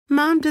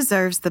Mom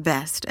deserves the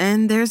best,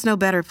 and there's no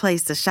better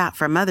place to shop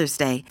for Mother's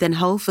Day than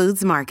Whole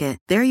Foods Market.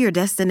 They're your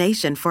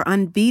destination for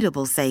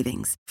unbeatable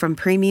savings, from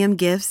premium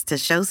gifts to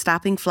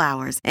show-stopping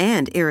flowers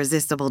and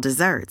irresistible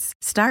desserts.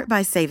 Start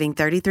by saving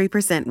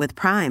 33% with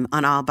Prime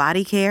on all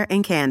body care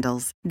and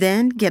candles.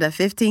 Then get a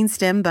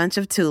 15-stem bunch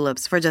of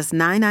tulips for just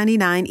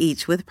 $9.99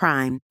 each with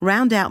Prime.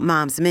 Round out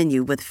Mom's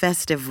menu with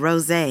festive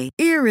rosé,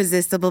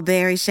 irresistible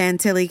berry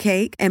chantilly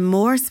cake, and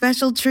more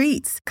special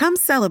treats. Come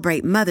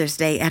celebrate Mother's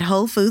Day at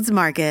Whole Foods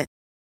Market.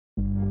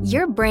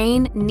 Your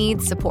brain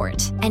needs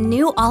support, and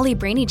new Ollie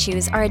Brainy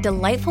Chews are a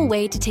delightful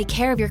way to take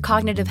care of your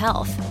cognitive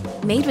health.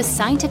 Made with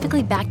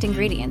scientifically backed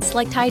ingredients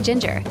like Thai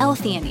ginger,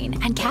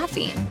 L-theanine, and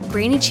caffeine,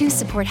 Brainy Chews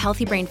support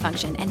healthy brain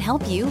function and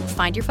help you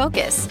find your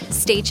focus,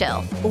 stay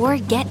chill, or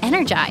get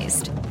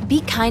energized.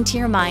 Be kind to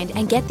your mind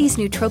and get these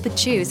nootropic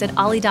chews at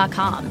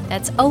ollie.com.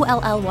 That's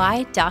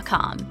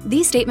OLLY.com.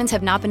 These statements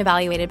have not been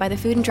evaluated by the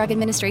Food and Drug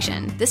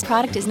Administration. This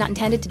product is not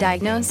intended to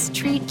diagnose,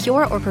 treat,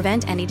 cure, or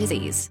prevent any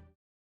disease.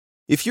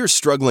 If you're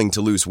struggling to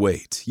lose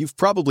weight, you've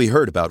probably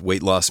heard about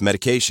weight loss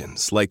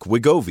medications like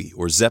Wegovy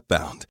or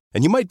Zepbound,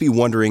 and you might be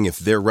wondering if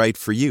they're right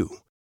for you.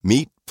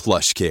 Meet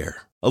PlushCare,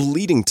 a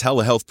leading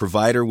telehealth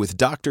provider with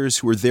doctors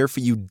who are there for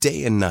you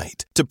day and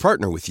night to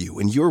partner with you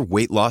in your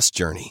weight loss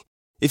journey.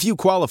 If you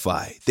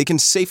qualify, they can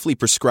safely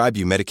prescribe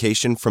you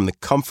medication from the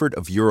comfort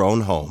of your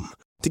own home.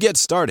 To get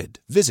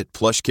started, visit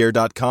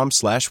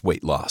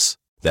plushcare.com/weight-loss.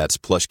 That's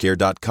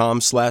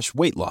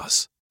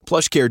plushcare.com/weight-loss.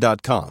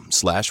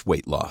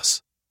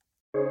 plushcare.com/weight-loss.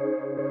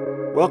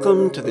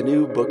 Welcome to the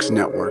New Books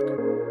Network.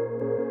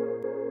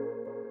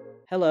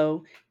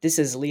 Hello, this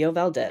is Leo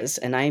Valdez,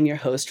 and I am your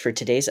host for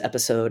today's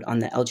episode on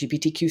the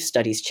LGBTQ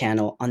Studies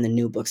channel on the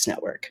New Books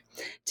Network.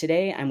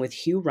 Today, I'm with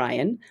Hugh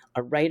Ryan,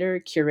 a writer,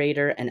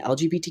 curator, and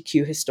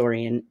LGBTQ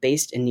historian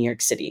based in New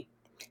York City.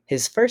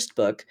 His first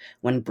book,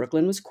 When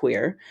Brooklyn Was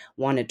Queer,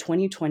 won a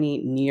 2020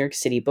 New York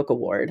City Book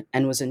Award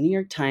and was a New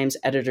York Times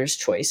Editor's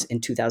Choice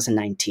in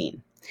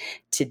 2019.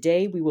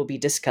 Today, we will be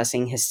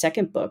discussing his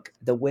second book,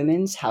 The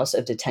Women's House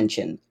of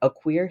Detention, A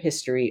Queer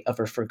History of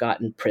a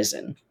Forgotten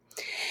Prison.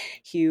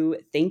 Hugh,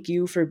 thank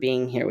you for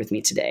being here with me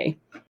today.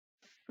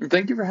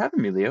 Thank you for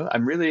having me, Leo.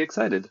 I'm really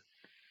excited.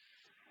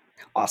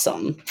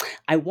 Awesome.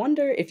 I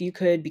wonder if you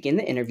could begin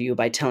the interview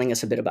by telling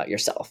us a bit about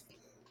yourself.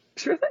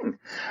 Sure thing.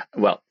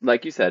 Well,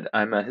 like you said,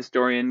 I'm a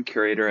historian,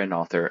 curator, and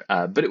author,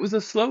 but it was a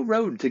slow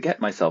road to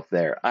get myself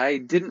there. I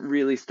didn't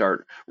really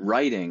start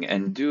writing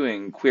and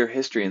doing queer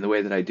history in the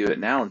way that I do it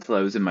now until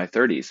I was in my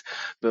 30s.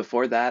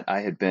 Before that,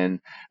 I had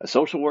been a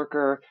social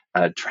worker,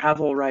 a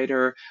travel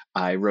writer.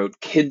 I wrote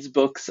kids'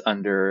 books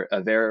under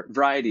a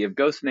variety of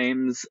ghost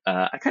names.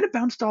 I kind of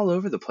bounced all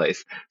over the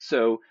place.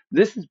 So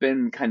this has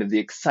been kind of the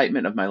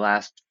excitement of my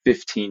last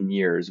 15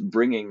 years,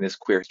 bringing this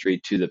queer history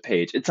to the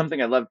page. It's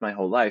something I loved my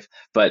whole life,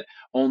 but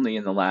only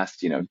in the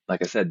last,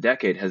 like I said,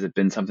 decade has it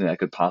been something I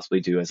could possibly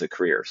do as a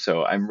career.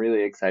 So I'm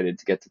really excited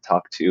to get to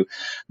talk to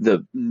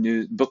the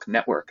New Book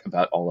Network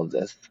about all of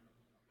this.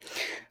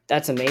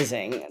 That's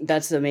amazing.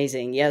 That's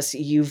amazing. Yes,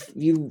 you've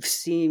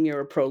seen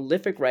you're a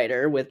prolific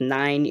writer with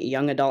 9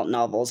 young adult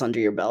novels under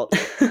your belt.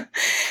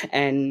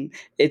 And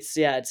it's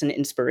an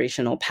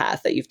inspirational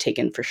path that you've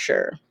taken for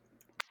sure.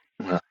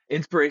 Well,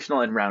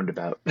 inspirational and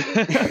roundabout.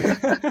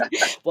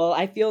 Well,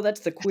 I feel that's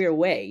the queer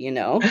way,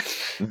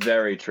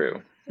 Very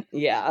true.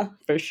 Yeah,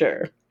 for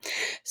sure.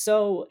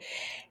 So,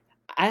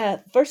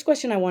 first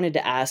question I wanted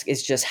to ask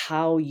is just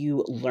how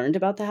you learned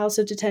about the House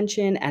of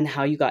Detention and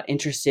how you got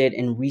interested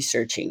in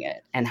researching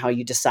it and how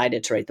you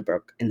decided to write the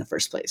book in the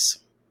first place.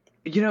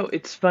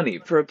 It's funny.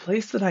 For a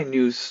place that I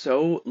knew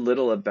so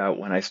little about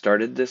when I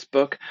started this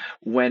book,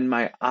 when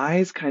my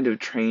eyes kind of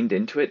trained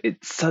into it,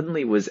 it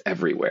suddenly was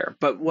everywhere.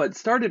 But what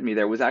started me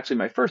there was actually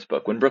my first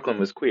book, When Brooklyn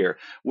Was Queer,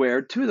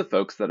 where two of the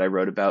folks that I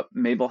wrote about,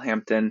 Mabel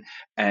Hampton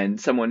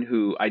and someone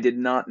who I did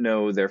not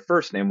know their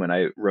first name when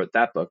I wrote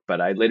that book,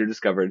 but I later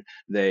discovered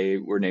they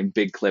were named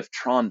Big Cliff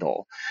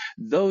Trondle.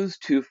 Those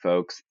two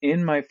folks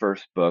in my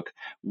first book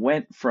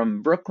went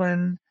from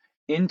Brooklyn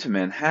into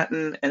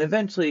Manhattan, and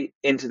eventually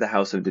into the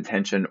House of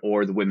Detention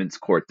or the women's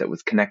court that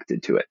was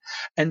connected to it.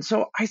 And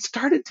so I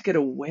started to get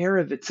aware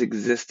of its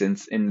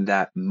existence in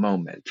that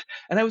moment.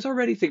 And I was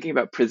already thinking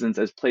about prisons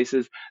as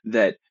places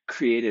that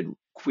created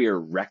queer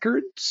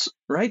records,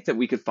 right? That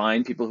we could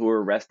find people who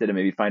were arrested and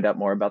maybe find out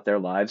more about their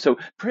lives. So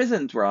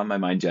prisons were on my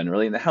mind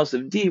generally, and the House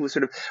of D was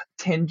sort of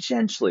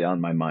tangentially on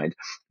my mind.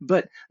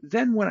 But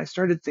then when I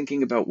started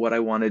thinking about what I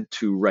wanted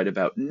to write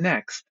about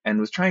next and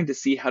was trying to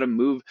see how to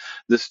move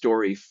the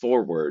story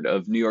forward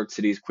of New York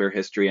City's queer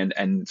history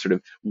and sort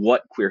of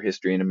what queer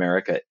history in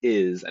America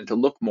is, and to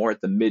look more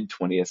at the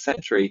mid-20th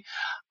century,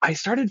 I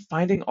started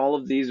finding all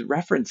of these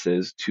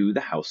references to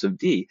the House of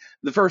D.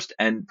 The first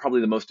and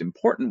probably the most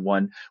important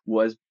one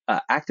was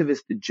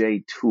activist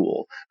Jay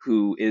Toole,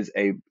 who is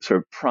a sort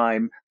of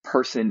prime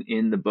person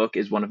in the book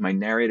is one of my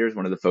narrators,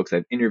 one of the folks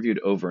I've interviewed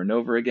over and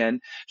over again.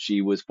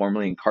 She was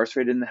formerly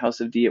incarcerated in the House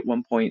of D at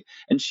one point,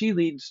 and she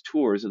leads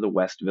tours of the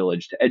West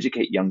Village to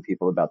educate young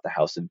people about the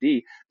House of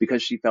D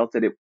because she felt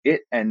that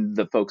it and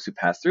the folks who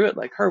passed through it,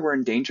 like her, were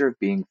in danger of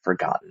being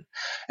forgotten.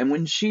 And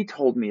when she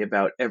told me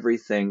about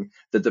everything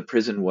that the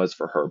prison was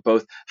for her,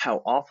 both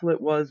how awful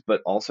it was,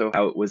 but also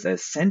how it was a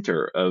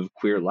center of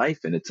queer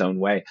life in its own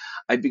way,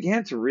 I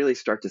began to really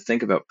start to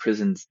think about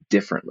prisons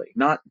differently,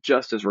 not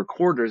just as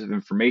recorders of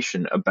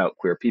information about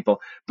queer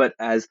people, but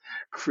as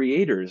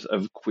creators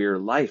of queer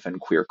life and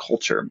queer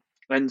culture.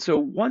 And so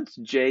once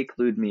Jay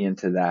clued me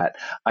into that,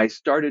 I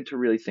started to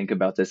really think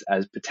about this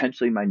as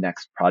potentially my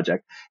next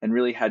project and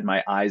really had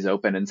my eyes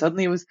open. And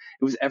suddenly it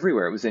was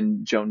everywhere. It was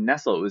in Joan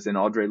Nestle. It was in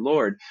Audre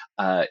Lorde.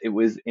 It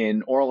was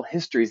in oral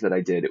histories that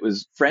I did. It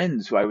was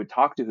friends who I would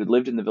talk to who'd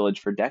lived in the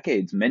village for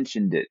decades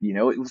mentioned it. You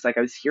know, it was like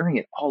I was hearing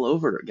it all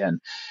over again.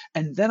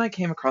 And then I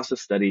came across a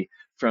study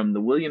from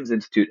the Williams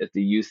Institute at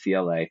the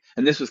UCLA,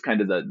 and this was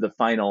kind of the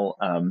final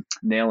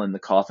nail in the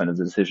coffin of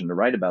the decision to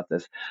write about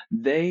this.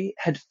 They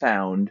had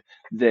found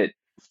that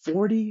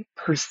 40%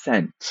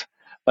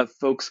 of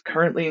folks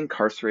currently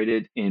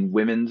incarcerated in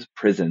women's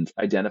prisons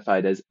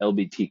identified as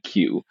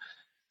LGBTQ.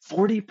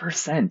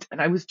 40%. And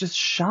I was just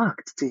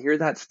shocked to hear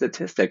that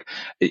statistic.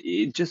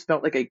 It just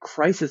felt like a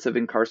crisis of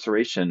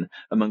incarceration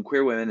among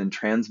queer women and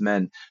trans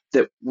men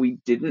that we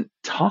didn't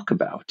talk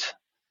about.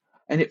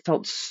 And it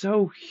felt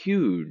so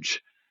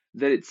huge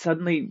that it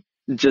suddenly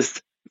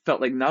just felt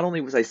like not only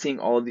was I seeing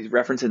all of these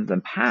references in the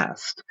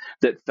past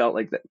that felt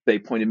like that they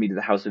pointed me to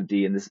the House of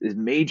D in this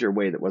major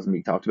way that wasn't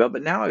being talked about,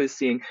 but now I was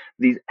seeing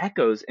these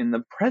echoes in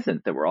the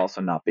present that were also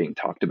not being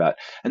talked about.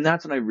 And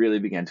that's when I really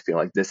began to feel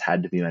like this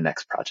had to be my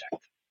next project.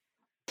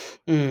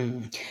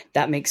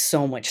 That makes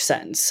so much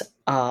sense.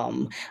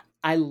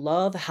 I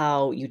love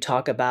how you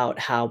talk about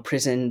how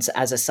prisons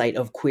as a site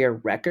of queer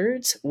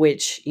records,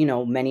 which, you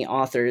know, many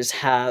authors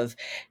have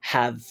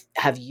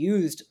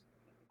used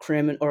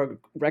criminal or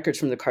records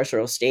from the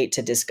carceral state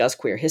to discuss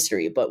queer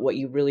history. But what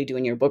you really do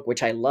in your book,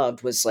 which I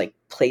loved, was like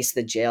place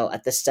the jail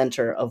at the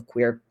center of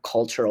queer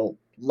cultural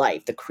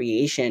life, the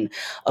creation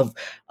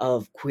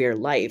of queer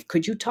life.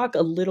 Could you talk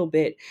a little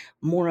bit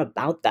more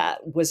about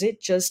that? Was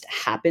it just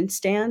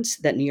happenstance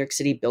that New York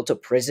City built a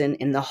prison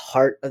in the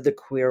heart of the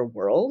queer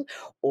world?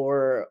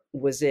 Or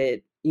was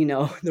it, you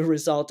know, the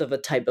result of a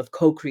type of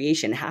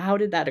co-creation? How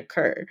did that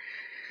occur?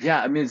 Yeah,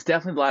 I mean, it's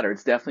definitely the latter.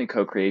 It's definitely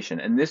co-creation.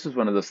 And this was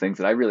one of those things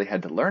that I really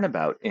had to learn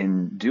about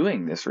in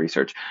doing this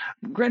research.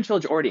 Greenwich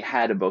Village already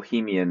had a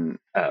bohemian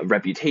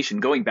reputation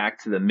going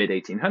back to the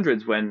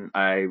mid-1800s when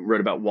I wrote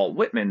about Walt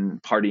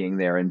Whitman partying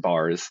there in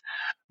bars.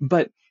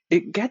 But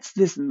it gets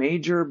this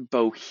major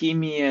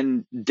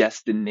bohemian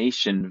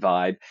destination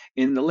vibe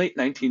in the late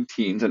 19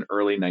 teens and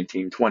early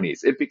 1920s.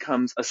 It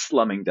becomes a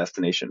slumming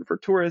destination for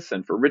tourists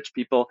and for rich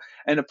people,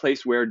 and a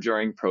place where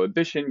during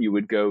Prohibition you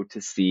would go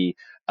to see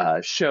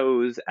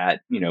shows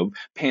at, you know,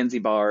 pansy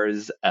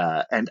bars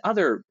and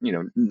other, you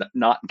know,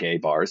 not gay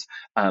bars.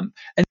 And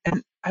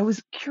I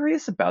was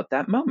curious about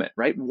that moment,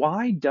 right?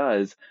 Why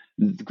does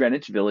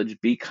Greenwich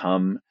Village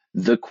become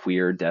the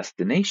queer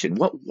destination?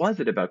 What was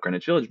it about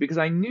Greenwich Village? Because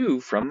I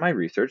knew from my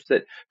research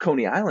that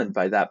Coney Island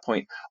by that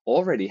point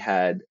already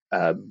had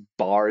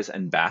bars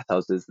and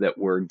bathhouses that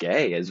were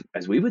gay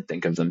as we would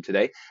think of them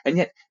today. And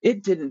yet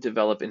it didn't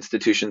develop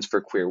institutions for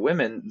queer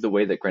women the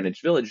way that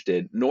Greenwich Village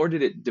did, nor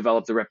did it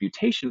develop the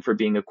reputation for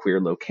being a queer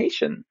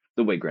location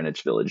the way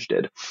Greenwich Village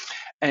did.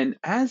 And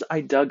as I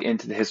dug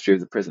into the history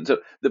of the prison, so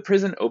the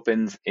prison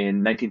opens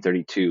in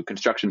 1932,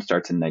 construction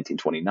starts in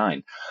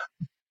 1929,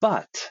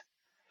 but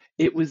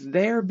it was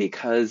there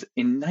because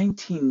in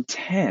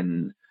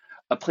 1910,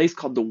 a place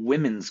called the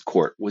Women's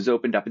Court was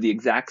opened up at the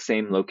exact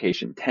same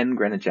location, 10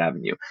 Greenwich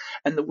Avenue.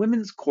 And the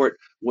Women's Court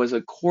was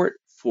a court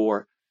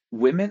for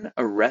women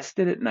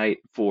arrested at night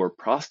for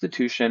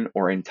prostitution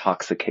or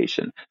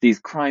intoxication, these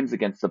crimes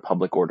against the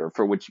public order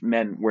for which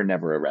men were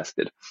never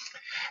arrested.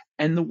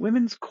 And the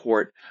Women's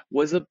Court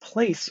was a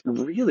place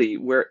really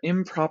where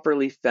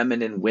improperly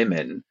feminine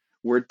women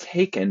were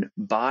taken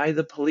by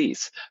the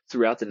police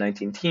throughout the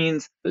 19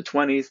 teens, the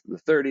 20s, the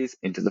 30s,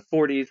 into the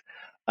 40s,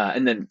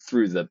 and then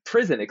through the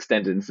prison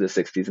extended into the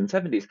 60s and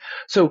 70s.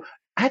 So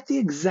at the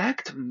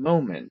exact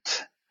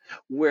moment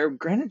where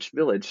Greenwich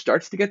Village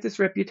starts to get this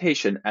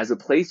reputation as a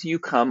place you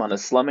come on a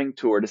slumming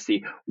tour to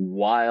see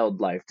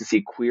wildlife, to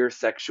see queer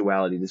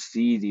sexuality, to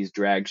see these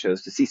drag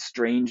shows, to see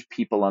strange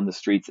people on the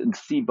streets, and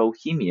see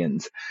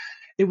bohemians,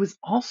 it was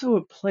also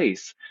a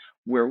place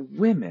where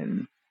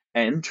women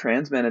and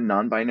trans men and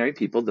non-binary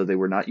people, though they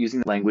were not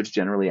using the language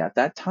generally at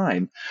that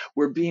time,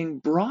 were being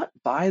brought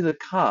by the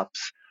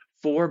cops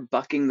for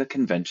bucking the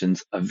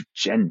conventions of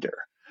gender,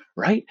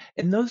 right?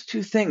 And those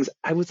two things,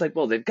 I was like,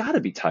 well, they've got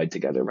to be tied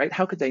together, right?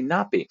 How could they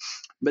not be?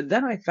 But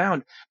then I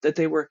found that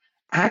they were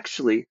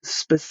actually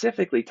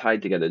specifically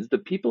tied together. The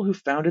people who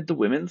founded the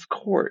Women's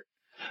Court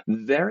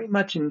very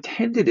much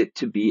intended it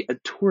to be a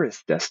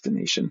tourist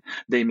destination.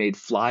 They made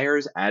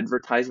flyers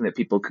advertising that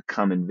people could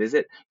come and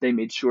visit. They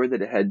made sure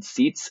that it had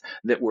seats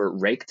that were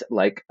raked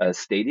like a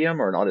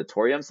stadium or an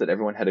auditorium so that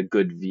everyone had a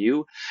good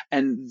view.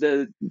 And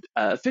the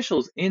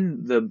officials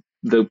in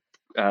the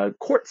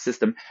court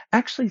system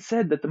actually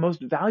said that the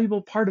most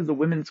valuable part of the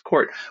women's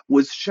court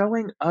was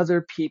showing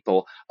other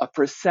people a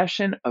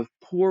procession of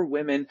poor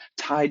women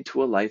tied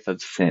to a life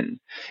of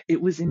sin.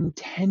 It was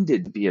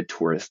intended to be a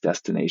tourist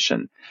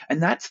destination.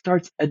 And that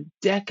starts a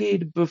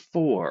decade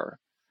before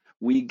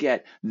we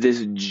get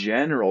this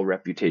general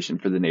reputation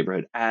for the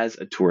neighborhood as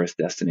a tourist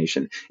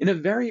destination. In a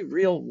very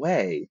real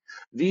way,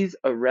 these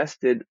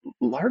arrested,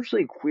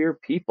 largely queer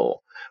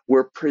people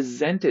were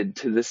presented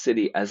to the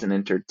city as an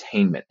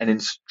entertainment, an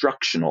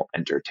instructional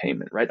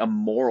entertainment, right? A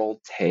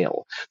moral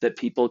tale that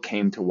people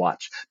came to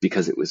watch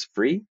because it was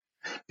free,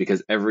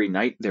 because every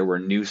night there were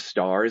new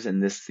stars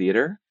in this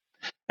theater,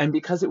 and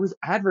because it was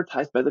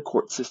advertised by the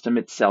court system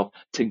itself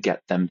to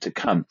get them to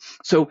come.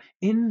 So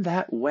in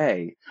that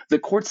way, the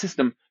court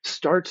system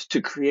starts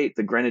to create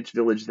the Greenwich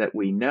Village that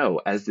we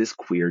know as this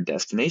queer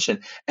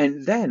destination.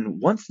 And then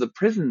once the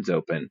prisons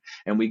open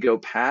and we go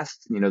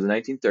past, the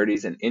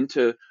 1930s and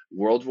into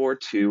World War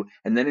II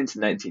and then into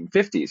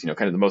 1950s,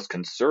 kind of the most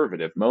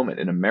conservative moment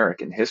in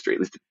American history, at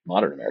least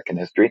modern American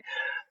history,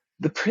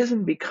 the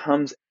prison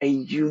becomes a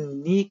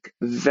unique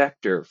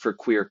vector for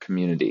queer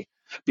community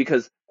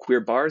because queer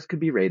bars could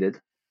be raided,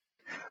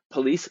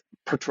 police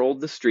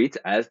patrolled the streets,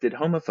 as did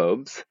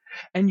homophobes,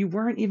 and you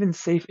weren't even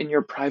safe in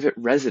your private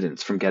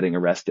residence from getting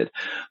arrested.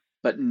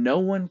 But no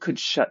one could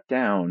shut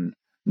down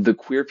the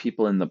queer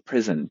people in the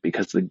prison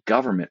because the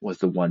government was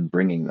the one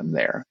bringing them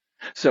there.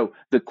 So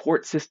the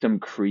court system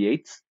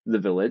creates the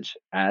village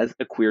as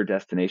a queer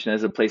destination,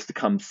 as a place to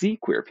come see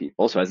queer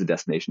people, so as a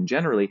destination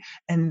generally.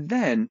 And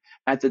then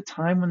at the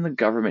time when the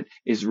government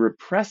is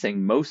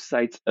repressing most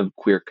sites of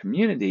queer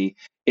community,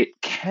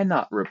 it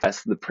cannot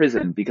repress the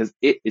prison because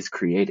it is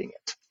creating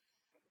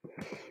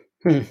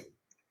it.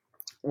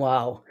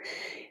 Wow.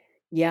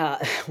 Yeah,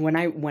 when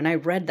I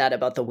read that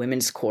about the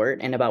women's court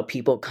and about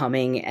people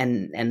coming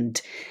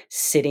and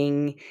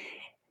sitting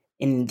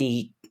in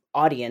the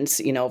audience,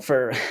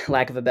 for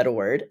lack of a better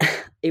word,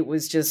 it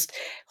was just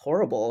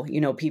horrible.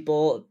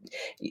 People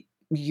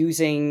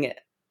using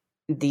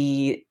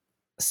the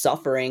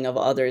suffering of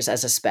others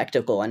as a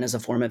spectacle and as a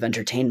form of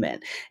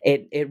entertainment.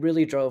 It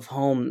really drove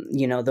home,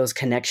 those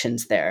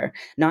connections there,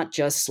 not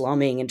just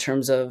slumming in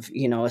terms of,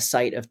 a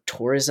site of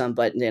tourism,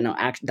 but,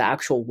 the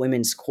actual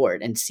women's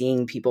court and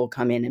seeing people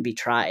come in and be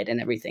tried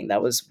and everything.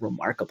 That was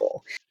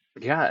remarkable.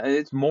 Yeah,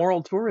 it's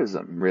moral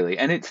tourism, really.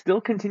 And it still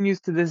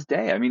continues to this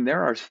day. I mean,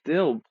 there are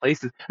still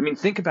places. I mean,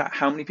 think about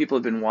how many people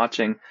have been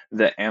watching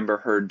the Amber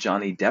Heard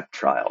Johnny Depp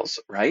trials,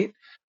 right?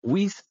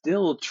 We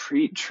still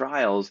treat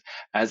trials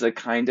as a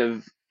kind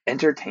of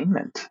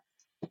entertainment.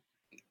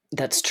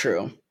 That's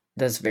true.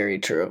 That's very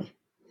true.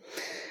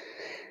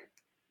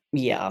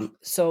 Yeah.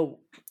 So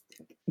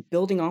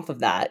building off of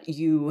that,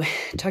 you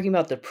talking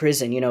about the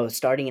prison,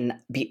 starting in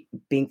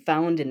being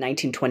found in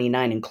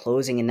 1929 and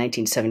closing in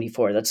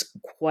 1974. That's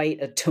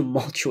quite a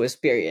tumultuous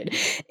period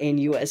in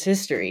U.S.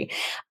 history.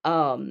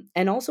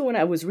 And also, when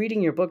I was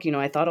reading your book,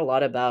 I thought a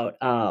lot about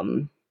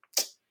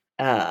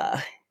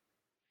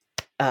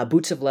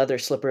Boots of Leather,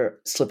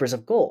 Slippers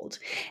of Gold.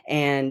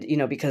 And,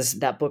 because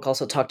that book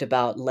also talked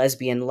about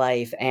lesbian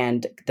life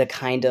and the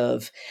kind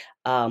of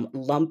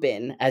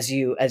lumpen, as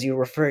you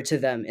refer to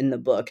them in the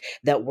book,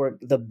 that were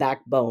the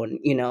backbone,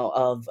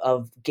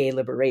 of gay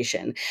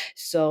liberation.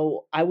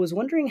 So I was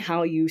wondering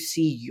how you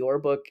see your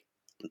book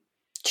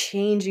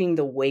changing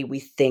the way we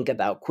think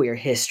about queer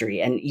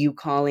history, and you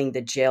calling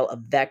the jail a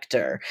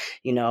vector,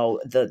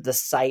 the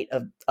site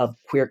of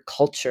queer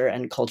culture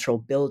and cultural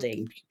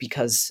building,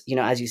 because,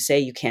 as you say,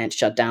 you can't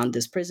shut down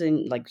this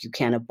prison like you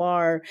can a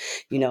bar,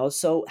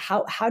 so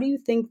how do you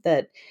think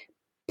that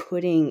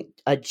putting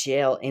a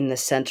jail in the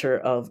center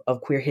of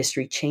queer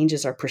history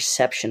changes our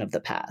perception of the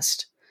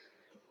past?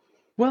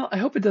 Well, I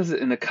hope it does it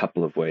in a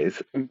couple of ways.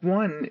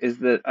 One is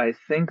that I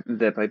think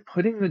that by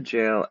putting the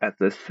jail at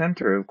the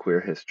center of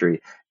queer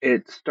history,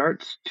 it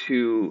starts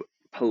to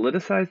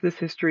politicize this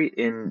history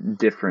in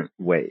different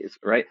ways,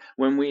 right?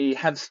 When we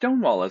have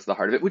Stonewall as the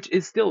heart of it, which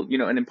is still,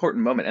 an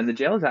important moment, and the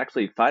jail is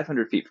actually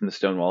 500 feet from the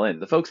Stonewall Inn.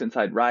 The folks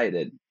inside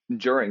rioted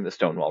during the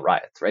Stonewall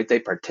riots, right? They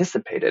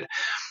participated.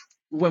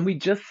 When we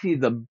just see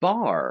the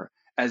bar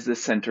as the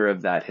center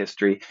of that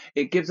history,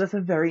 it gives us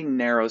a very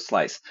narrow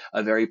slice,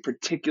 a very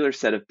particular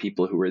set of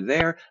people who were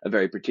there, a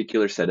very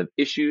particular set of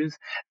issues.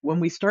 When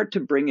we start to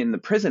bring in the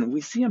prison,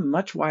 we see a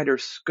much wider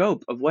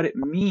scope of what it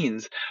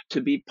means to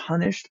be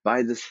punished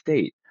by the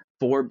state,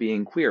 for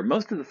being queer.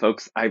 Most of the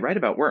folks I write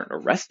about weren't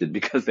arrested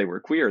because they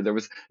were queer. There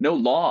was no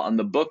law on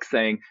the book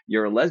saying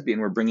you're a lesbian,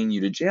 we're bringing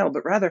you to jail,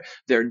 but rather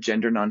their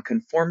gender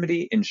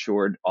nonconformity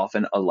ensured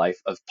often a life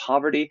of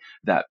poverty.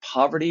 That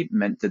poverty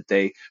meant that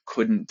they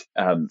couldn't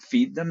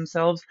feed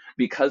themselves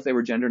because they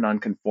were gender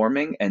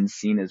nonconforming and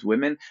seen as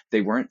women.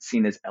 They weren't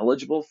seen as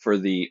eligible for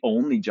the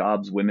only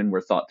jobs women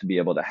were thought to be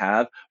able to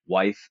have: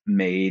 wife,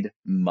 maid,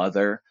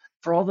 mother.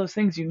 For all those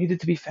things, you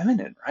needed to be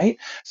feminine, right?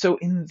 So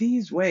in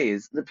these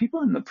ways, the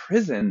people in the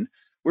prison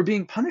were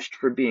being punished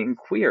for being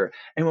queer.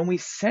 And when we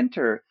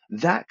center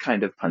that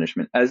kind of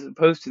punishment, as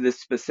opposed to this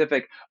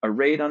specific a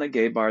raid on a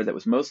gay bar that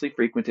was mostly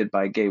frequented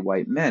by gay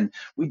white men,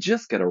 we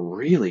just get a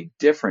really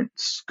different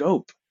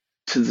scope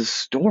to the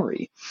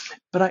story.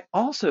 But I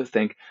also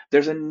think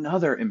there's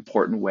another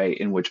important way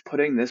in which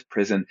putting this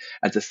prison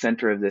at the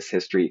center of this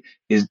history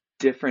is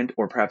different,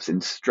 or perhaps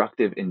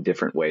instructive in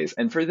different ways.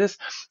 And for this,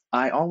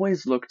 I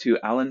always look to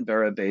Alan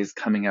Barabay's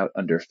Coming Out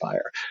Under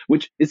Fire,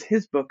 which is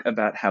his book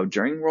about how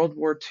during World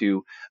War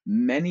II,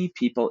 many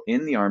people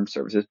in the armed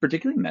services,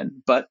 particularly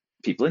men, but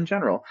people in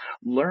general,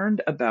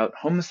 learned about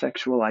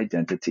homosexual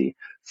identity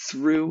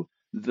through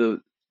the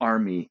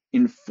army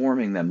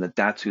informing them that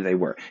that's who they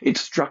were. It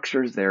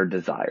structures their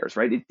desires,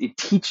 right? It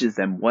teaches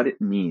them what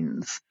it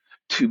means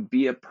to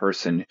be a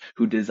person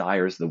who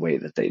desires the way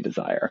that they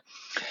desire.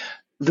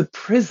 The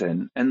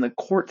prison and the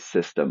court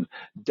system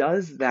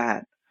does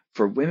that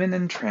for women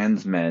and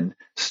trans men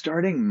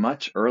starting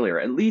much earlier,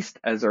 at least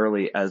as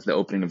early as the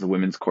opening of the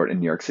women's court in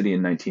New York City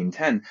in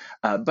 1910.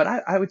 But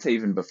I would say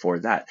even before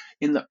that.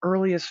 In the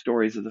earliest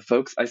stories of the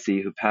folks I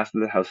see who passed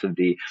through the House of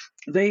D,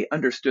 they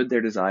understood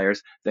their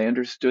desires, they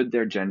understood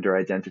their gender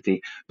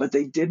identity, but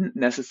they didn't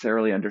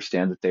necessarily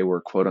understand that they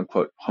were quote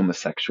unquote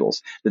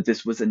homosexuals, that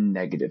this was a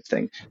negative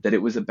thing, that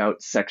it was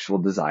about sexual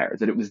desire,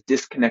 that it was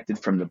disconnected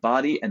from the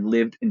body and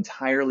lived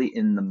entirely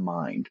in the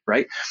mind,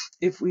 right?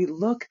 If we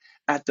look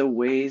at the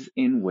ways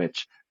in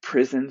which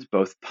prisons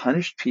both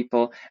punished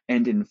people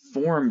and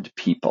informed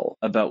people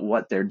about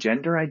what their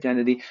gender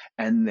identity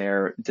and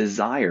their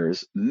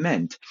desires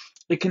meant,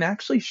 it can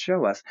actually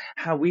show us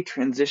how we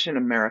transition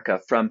America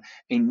from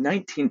a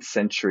 19th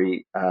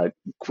century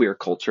queer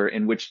culture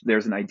in which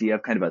there's an idea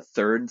of kind of a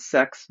third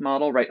sex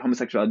model, right?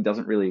 Homosexuality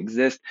doesn't really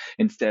exist.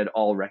 Instead,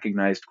 all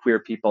recognized queer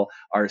people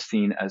are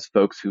seen as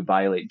folks who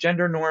violate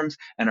gender norms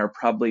and are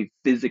probably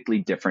physically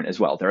different as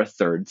well. They're a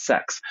third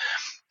sex.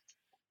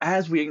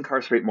 As we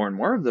incarcerate more and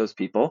more of those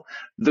people,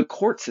 the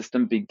court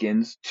system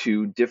begins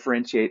to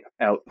differentiate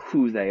out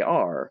who they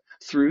are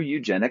through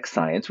eugenic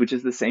science, which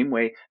is the same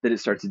way that it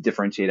starts to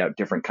differentiate out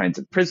different kinds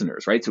of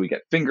prisoners, right? So we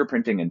get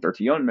fingerprinting and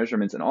Bertillon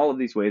measurements and all of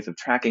these ways of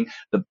tracking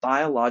the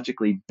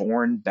biologically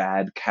born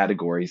bad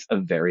categories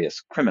of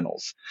various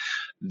criminals.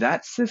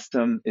 That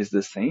system is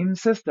the same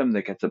system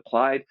that gets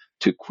applied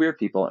to queer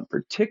people, and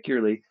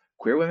particularly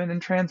queer women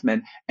and trans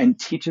men, and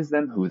teaches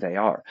them who they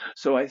are.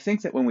 So I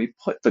think that when we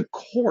put the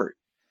court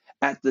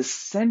at the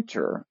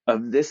center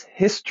of this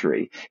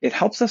history, it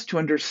helps us to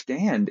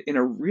understand in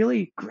a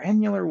really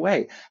granular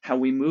way how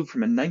we move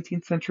from a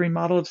 19th century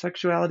model of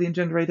sexuality and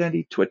gender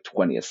identity to a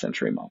 20th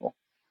century model.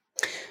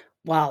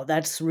 Wow,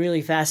 that's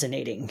really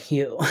fascinating,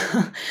 Hugh.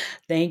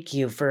 Thank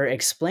you for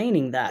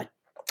explaining that.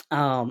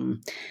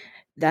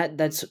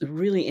 That's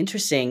really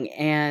interesting.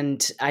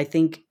 And I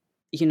think,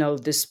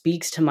 this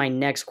speaks to my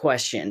next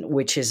question,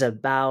 which is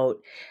about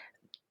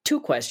two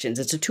questions.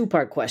 It's a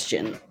two-part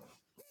question.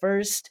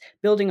 First,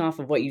 building off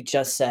of what you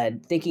just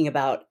said, thinking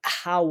about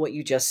how what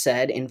you just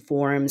said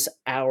informs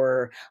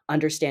our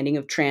understanding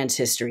of trans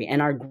history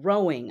and our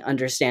growing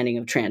understanding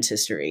of trans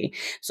history.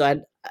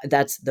 So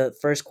that's the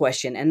first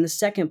question. And the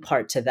second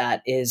part to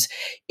that is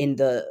in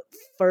the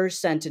first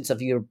sentence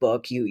of your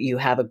book, you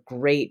have a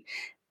great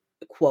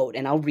quote,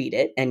 and I'll read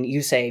it. And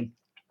you say,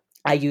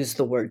 I use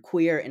the word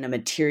queer in a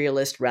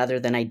materialist rather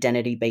than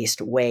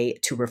identity-based way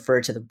to refer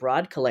to the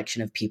broad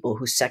collection of people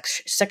whose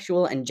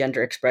sexual and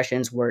gender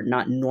expressions were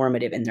not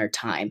normative in their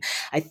time.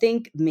 I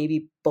think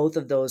maybe both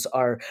of those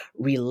are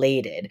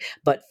related.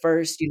 But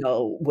first,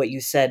 what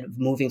you said,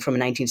 moving from a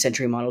 19th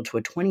century model to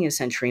a 20th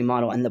century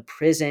model and the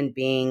prison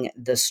being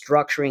the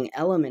structuring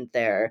element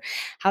there,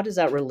 how does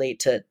that relate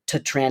to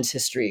trans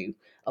history,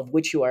 of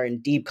which you are in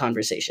deep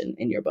conversation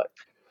in your book?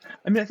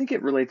 I mean, I think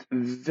it relates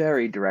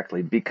very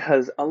directly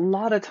because a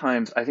lot of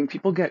times I think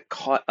people get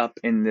caught up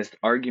in this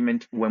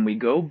argument when we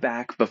go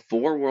back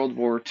before World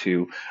War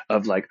II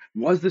of like,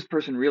 was this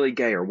person really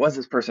gay or was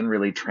this person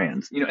really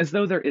trans? As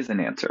though there is an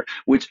answer,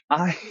 which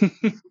I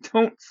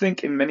don't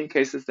think in many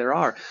cases there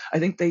are. I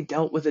think they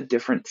dealt with a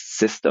different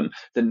system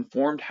that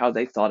informed how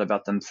they thought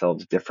about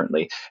themselves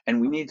differently.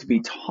 And we need to be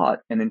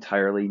taught an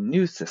entirely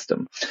new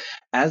system.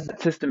 As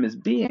that system is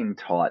being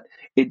taught,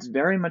 it's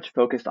very much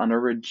focused on a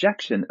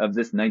rejection of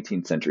this 19th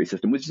 19th century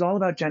system, which is all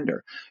about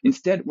gender.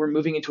 Instead, we're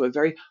moving into a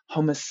very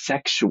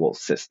homosexual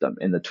system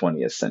in the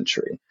 20th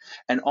century.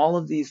 And all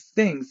of these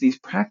things, these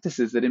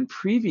practices that in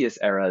previous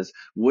eras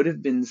would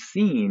have been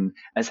seen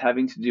as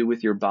having to do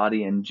with your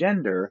body and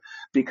gender,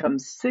 become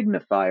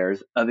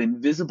signifiers of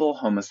invisible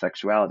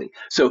homosexuality.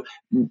 So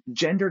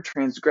gender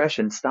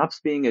transgression stops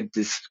being a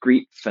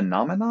discrete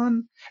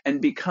phenomenon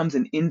and becomes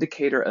an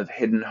indicator of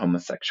hidden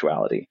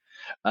homosexuality.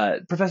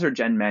 Professor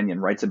Jen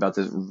Mannion writes about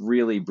this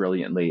really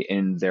brilliantly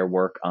in their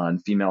work on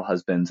female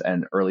husbands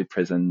and early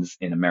prisons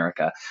in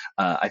America.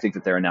 I think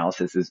that their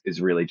analysis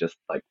is really just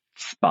like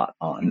spot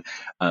on.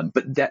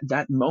 But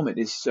that moment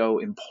is so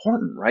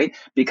important, right?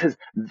 Because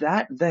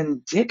that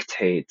then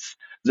dictates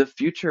the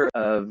future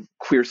of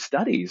queer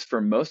studies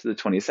for most of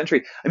the 20th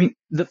century. I mean,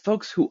 the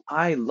folks who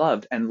I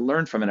loved and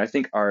learned from, and I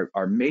think are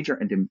major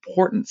and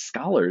important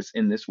scholars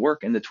in this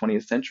work in the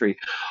 20th century,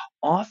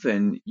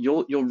 often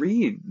you'll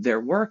read their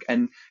work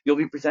and you'll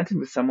be presented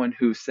with someone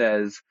who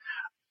says,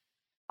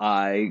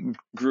 I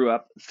grew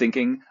up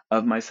thinking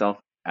of myself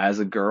as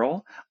a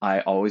girl. I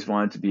always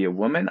wanted to be a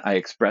woman. I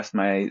expressed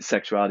my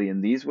sexuality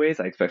in these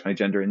ways. I expressed my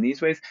gender in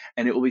these ways.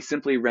 And it will be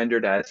simply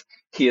rendered as,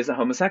 he is a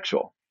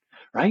homosexual,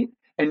 right?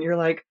 And you're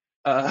like,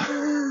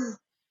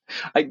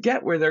 I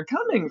get where they're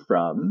coming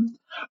from,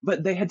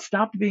 but they had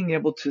stopped being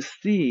able to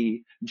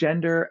see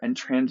gender and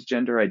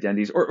transgender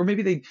identities, or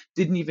maybe they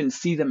didn't even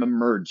see them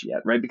emerge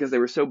yet, right? Because they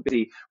were so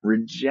busy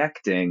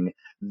rejecting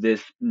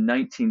this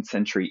 19th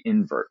century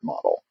invert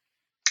model.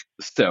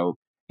 So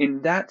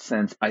in that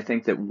sense, I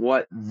think that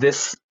what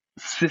this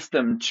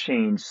system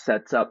change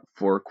sets up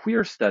for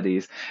queer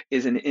studies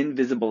is an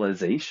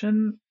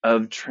invisibilization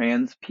of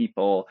trans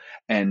people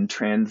and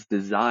trans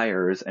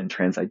desires and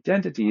trans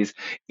identities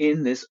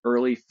in this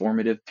early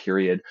formative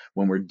period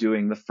when we're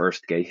doing the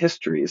first gay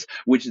histories,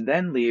 which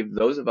then leave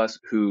those of us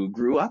who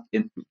grew up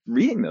in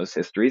reading those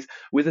histories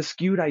with a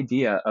skewed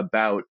idea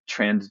about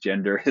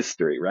transgender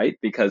history, right?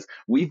 Because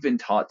we've been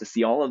taught to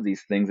see all of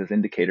these things as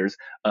indicators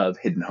of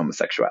hidden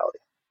homosexuality.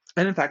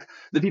 And in fact,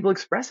 the people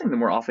expressing them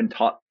were often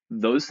taught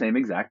those same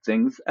exact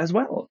things as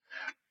well.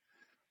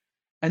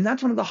 And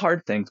that's one of the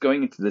hard things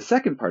going into the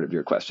second part of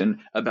your question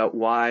about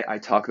why I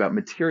talk about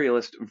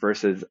materialist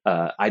versus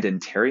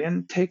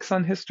identitarian takes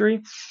on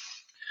history.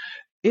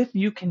 If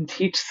you can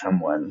teach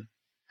someone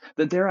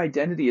that their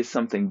identity is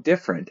something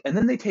different, and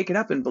then they take it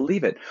up and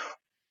believe it,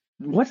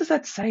 what does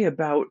that say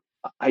about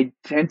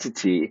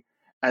identity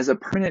as a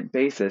permanent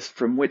basis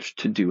from which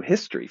to do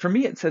history? For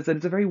me, it says that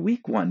it's a very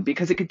weak one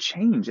because it could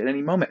change at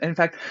any moment. And in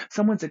fact,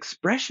 someone's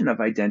expression of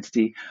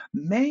identity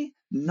may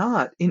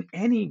not, in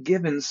any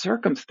given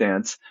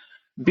circumstance,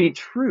 be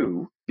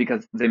true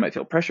because they might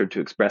feel pressured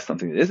to express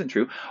something that isn't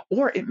true,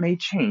 or it may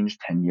change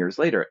 10 years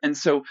later. And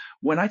so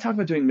when I talk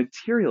about doing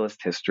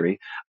materialist history,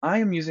 I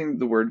am using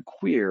the word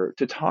queer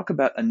to talk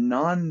about a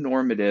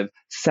non-normative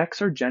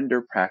sex or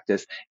gender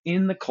practice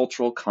in the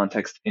cultural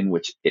context in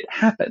which it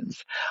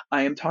happens.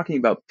 I am talking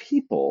about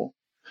people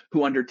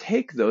who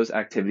undertake those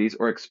activities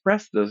or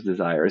express those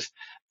desires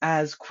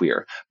as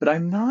queer. But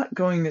I'm not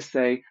going to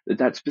say that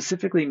that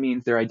specifically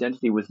means their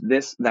identity with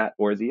this, that,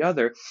 or the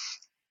other.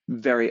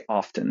 Very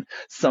often.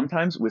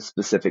 Sometimes with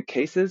specific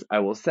cases, I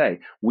will say,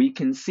 we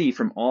can see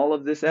from all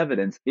of this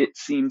evidence, it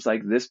seems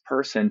like this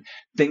person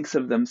thinks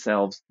of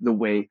themselves the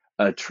way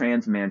a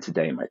trans man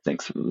today might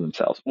think of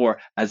themselves, or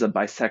as a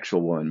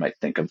bisexual woman might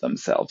think of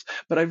themselves.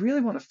 But I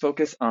really want to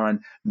focus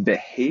on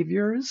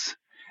behaviors,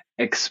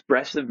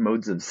 expressive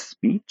modes of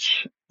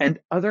speech, and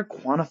other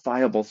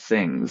quantifiable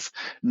things,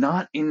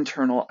 not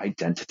internal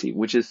identity,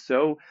 which is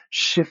so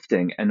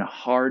shifting and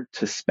hard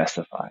to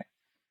specify.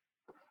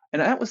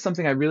 And that was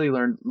something I really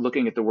learned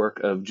looking at the work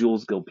of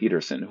Jules Gill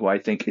Peterson, who I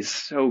think is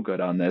so good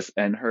on this.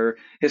 And her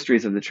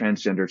Histories of the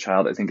Transgender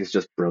Child, I think, is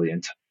just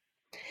brilliant.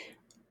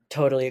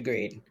 Totally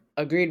agreed.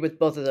 Agreed with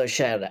both of those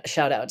shout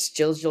outs.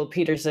 Jules Gill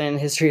Peterson,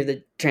 History of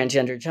the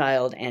Transgender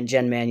Child, and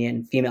Jen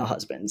Mannion, Female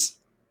Husbands.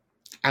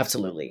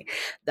 Absolutely.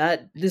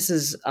 This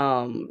is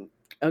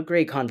a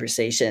great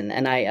conversation,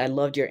 and I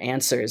loved your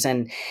answers.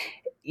 And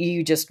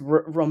you just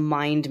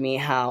remind me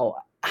how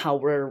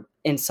we're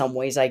in some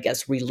ways, I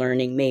guess,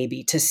 relearning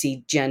maybe to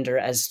see gender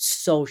as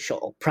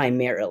social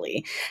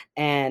primarily,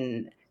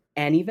 and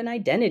even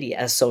identity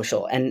as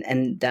social,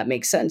 and that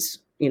makes sense,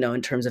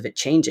 in terms of it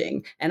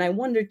changing. And I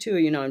wonder too,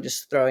 I'm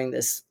just throwing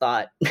this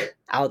thought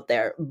out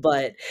there,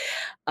 but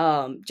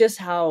just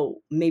how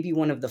maybe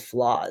one of the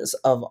flaws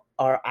of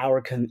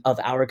our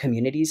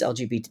communities, the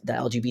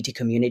LGBT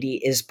community,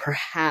 is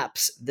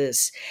perhaps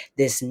this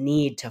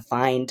need to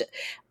find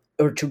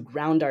or to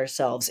ground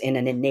ourselves in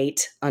an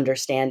innate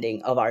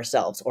understanding of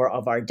ourselves or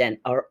of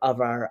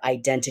our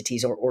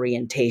identities or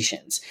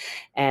orientations,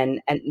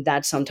 and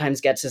that sometimes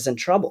gets us in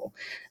trouble,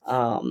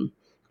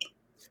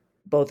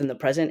 both in the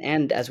present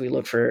and as we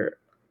look for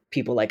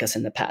people like us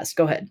in the past.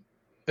 Go ahead.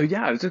 Oh,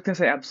 yeah, I was just going to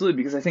say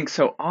absolutely, because I think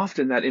so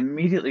often that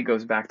immediately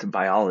goes back to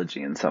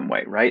biology in some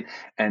way, right?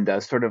 And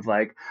sort of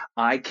like,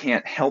 I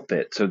can't help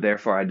it, so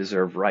therefore I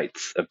deserve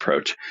rights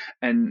approach.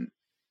 And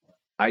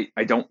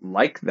I don't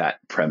like that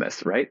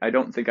premise, right? I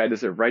don't think I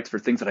deserve rights for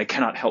things that I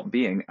cannot help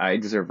being. I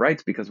deserve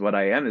rights because what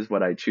I am is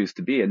what I choose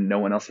to be, and no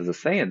one else has a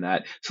say in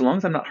that, so long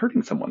as I'm not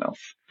hurting someone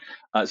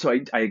else. So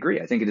I agree.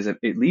 I think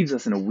it leaves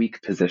us in a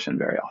weak position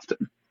very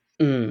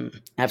often.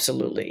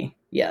 Absolutely.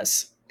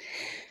 Yes.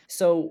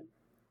 So,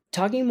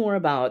 talking more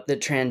about the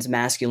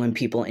transmasculine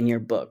people in your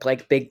book,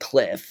 like Big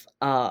Cliff,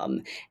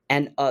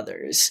 and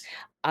others,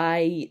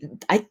 I,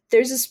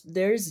 there's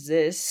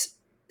this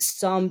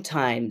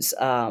sometimes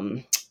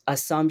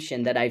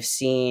assumption that I've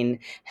seen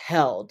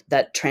held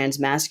that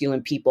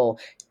transmasculine people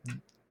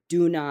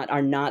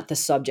are not the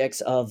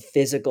subjects of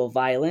physical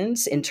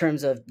violence in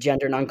terms of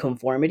gender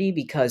nonconformity,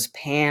 because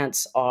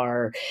pants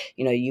are,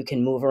 you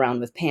can move around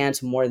with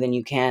pants more than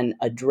you can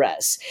a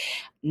dress.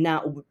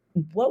 Now,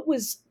 what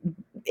was,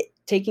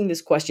 taking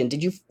this question,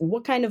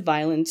 what kind of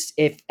violence,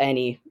 if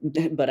any,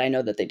 but I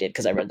know that they did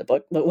because I read the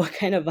book, but what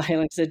kind of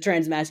violence did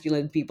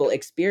transmasculine people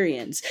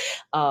experience?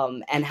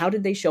 And how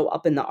did they show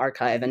up in the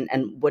archive? And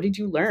what did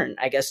you learn,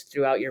 I guess,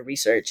 throughout your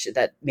research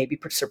that maybe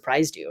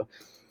surprised you?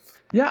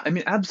 Yeah, I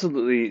mean,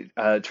 absolutely.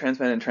 Trans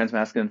men and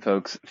transmasculine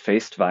folks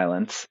faced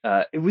violence.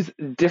 It was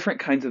different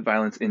kinds of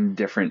violence in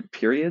different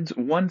periods.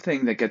 One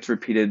thing that gets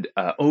repeated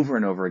over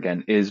and over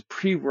again is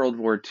pre-World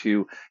War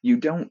II, you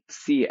don't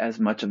see as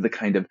much of the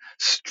kind of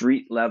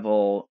street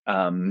level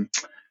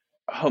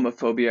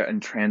homophobia and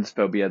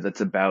transphobia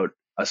that's about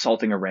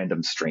assaulting a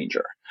random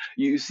stranger.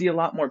 You see a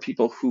lot more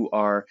people who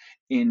are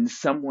in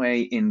some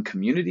way in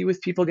community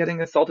with people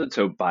getting assaulted.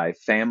 So by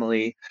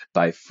family,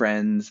 by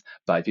friends,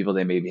 by people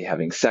they may be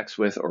having sex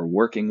with or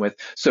working with.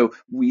 So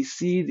we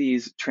see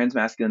these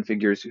transmasculine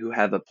figures who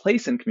have a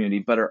place in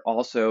community, but are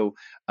also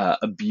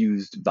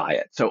abused by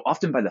it. So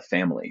often by the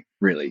family,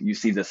 really. You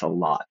see this a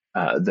lot,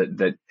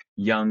 that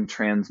young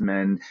trans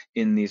men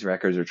in these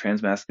records or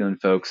transmasculine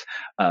folks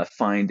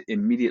find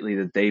immediately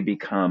that they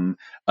become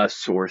a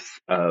source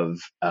of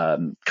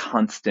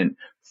constant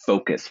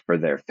focus for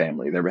their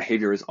family. Their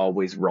behavior is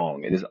always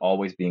wrong. It is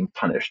always being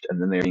punished. And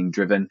then they're being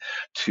driven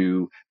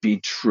to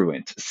be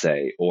truant,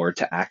 say, or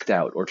to act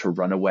out or to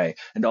run away.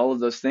 And all of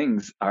those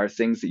things are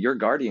things that your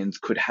guardians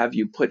could have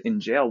you put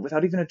in jail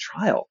without even a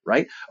trial,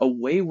 right? A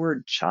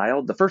wayward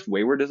child, the first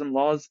waywardism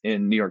laws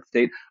in New York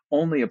State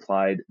only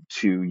applied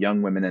to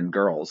young women and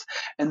girls.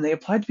 And they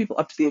applied to people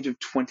up to the age of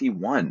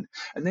 21.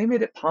 And they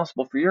made it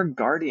possible for your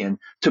guardian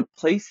to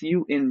place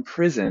you in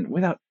prison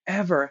without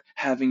ever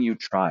having you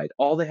tried.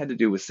 All they had to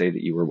do was say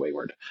that you were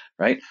wayward,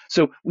 right?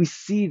 So we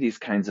see these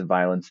kinds of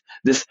violence,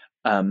 this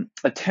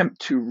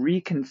attempt to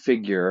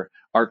reconfigure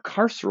our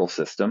carceral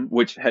system,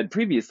 which had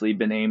previously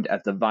been aimed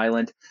at the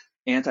violent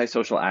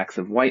antisocial acts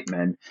of white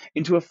men,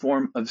 into a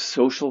form of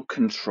social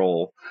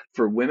control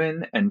for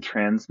women and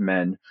trans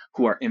men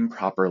who are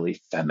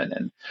improperly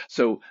feminine.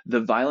 So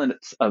the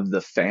violence of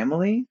the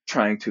family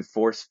trying to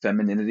force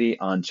femininity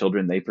on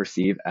children they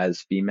perceive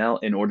as female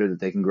in order that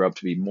they can grow up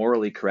to be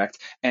morally correct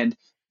and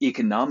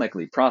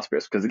economically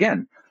prosperous. Because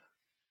again,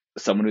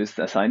 someone who's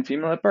assigned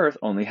female at birth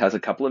only has a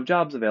couple of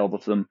jobs available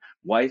to them: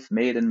 wife,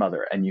 maid, and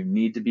mother. And you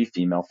need to be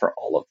female for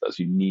all of those.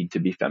 You need to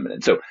be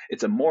feminine. So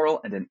it's a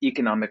moral and an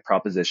economic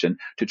proposition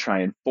to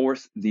try and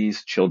force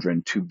these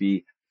children to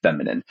be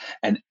feminine.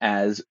 And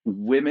as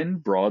women,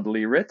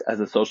 broadly writ as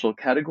a social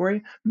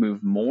category,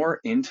 move more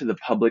into the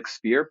public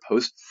sphere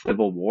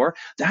post-Civil War,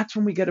 that's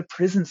when we get a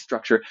prison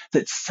structure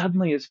that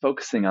suddenly is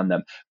focusing on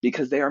them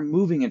because they are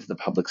moving into the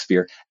public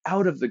sphere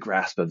out of the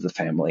grasp of the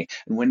family.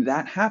 And when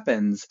that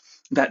happens,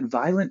 that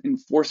violent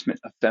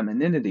enforcement of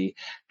femininity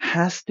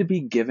has to be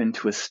given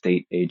to a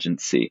state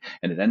agency,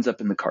 and it ends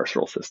up in the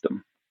carceral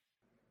system.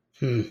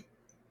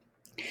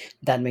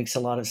 That makes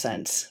a lot of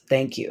sense.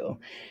 Thank you.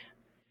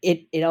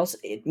 It also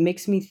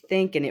makes me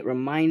think, and it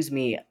reminds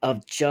me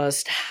of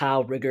just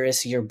how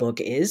rigorous your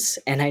book is.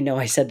 And I know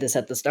I said this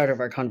at the start of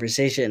our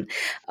conversation,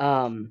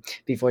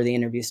 before the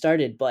interview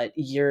started, but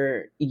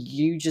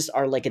you just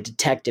are like a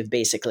detective,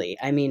 basically.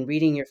 I mean,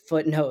 reading your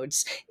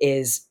footnotes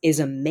is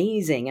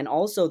amazing, and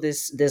also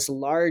this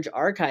large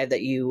archive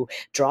that you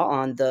draw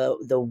on, the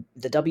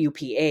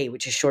WPA,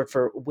 which is short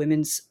for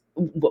Women's.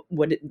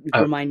 What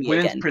remind me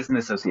Women's again? Prison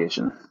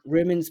Association.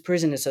 Women's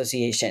Prison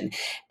Association,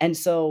 and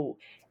so.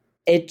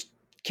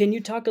 Can you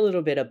talk a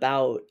little bit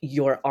about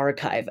your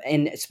archive?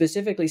 And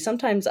specifically,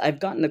 sometimes I've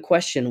gotten the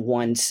question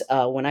once,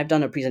 when I've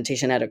done a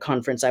presentation at a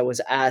conference, I was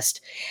asked,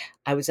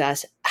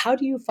 how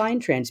do you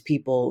find trans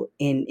people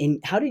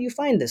how do you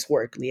find this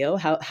work, Leo?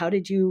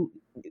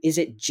 Is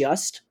it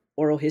just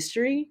oral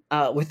history,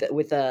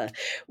 with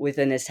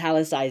an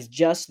italicized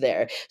just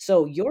there?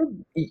 So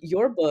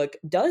your book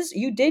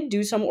you did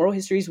do some oral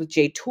histories with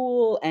Jay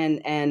Toole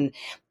and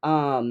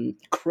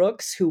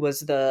Crooks, who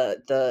was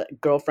the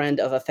girlfriend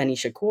of Afeni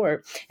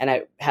Shakur, and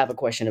I have a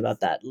question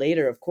about that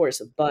later, of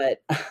course.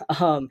 But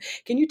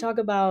can you talk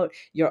about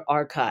your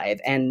archive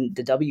and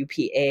the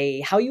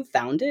WPA, how you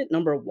found it,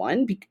 number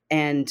one,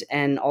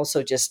 and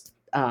also just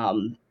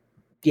how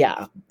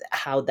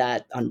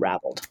that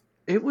unraveled?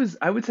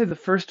 I would say the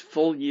first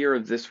full year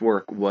of this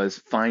work was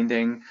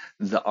finding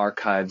the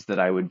archives that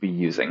I would be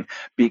using,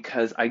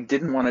 because I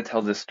didn't want to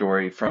tell this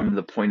story from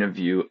the point of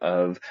view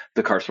of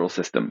the carceral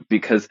system,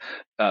 because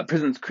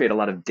prisons create a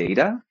lot of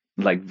data,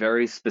 like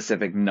very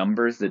specific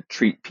numbers that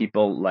treat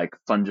people like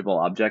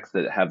fungible objects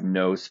that have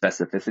no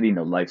specificity,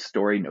 no life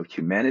story, no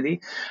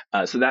humanity.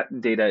 So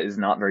that data is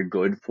not very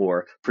good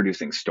for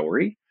producing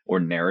story or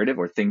narrative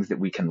or things that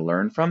we can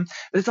learn from.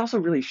 But it's also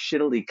really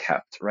shittily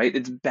kept, right?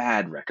 It's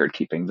bad record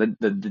keeping.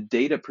 The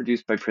data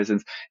produced by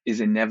prisons is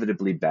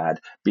inevitably bad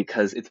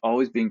because it's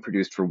always being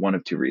produced for one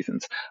of two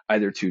reasons: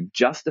 either to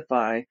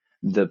justify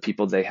the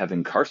people they have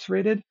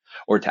incarcerated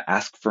or to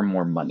ask for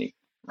more money.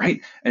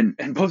 Right. And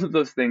both of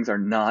those things are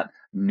not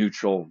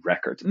neutral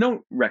records.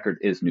 No record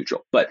is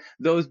neutral, but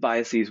those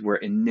biases were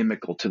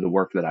inimical to the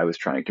work that I was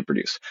trying to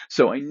produce.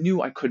 So I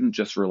knew I couldn't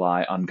just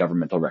rely on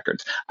governmental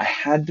records. I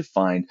had to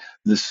find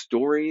the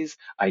stories,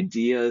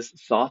 ideas,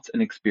 thoughts,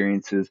 and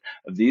experiences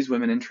of these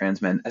women and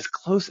trans men as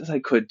close as I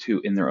could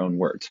to in their own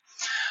words.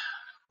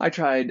 I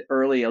tried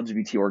early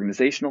LGBT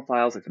organizational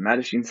files like the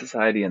Mattachine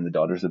Society and the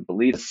Daughters of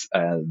Bilitis,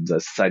 the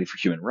Society for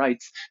Human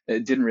Rights.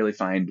 It didn't really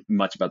find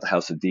much about the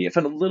House of D. I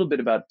found a little bit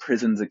about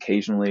prisons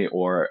occasionally,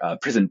 or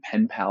prison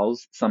pen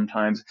pals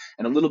sometimes,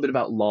 and a little bit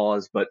about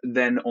laws, but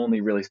then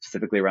only really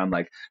specifically around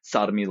like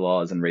sodomy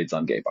laws and raids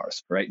on gay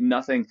bars, right?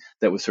 Nothing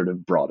that was sort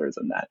of broader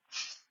than that.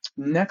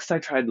 Next, I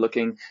tried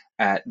looking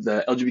at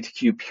the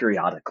LGBTQ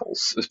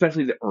periodicals,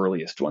 especially the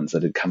earliest ones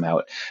that had come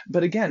out.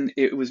 But again,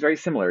 it was very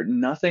similar.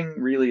 Nothing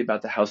really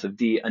about the House of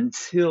D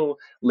until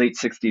late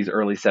 60s,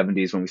 early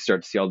 70s, when we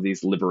start to see all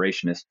these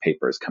liberationist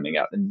papers coming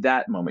out. In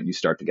that moment, you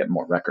start to get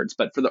more records.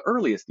 But for the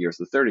earliest years,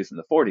 the 30s and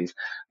the 40s,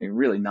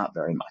 really not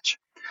very much.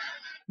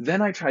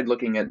 Then I tried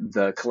looking at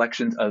the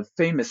collections of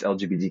famous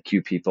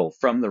LGBTQ people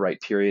from the right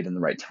period and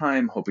the right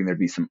time, hoping there'd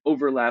be some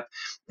overlap.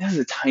 There's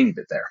a tiny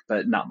bit there,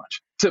 but not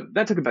much. So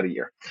that took about a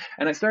year.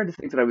 And I started to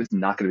think that I was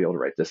not going to be able to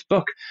write this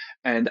book.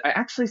 And I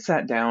actually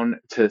sat down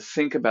to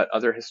think about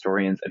other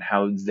historians and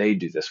how they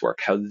do this work,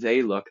 how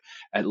they look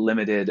at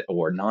limited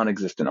or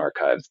non-existent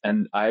archives.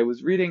 And I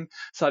was reading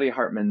Saidiya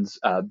Hartman's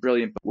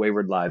brilliant book,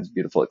 Wayward Lives,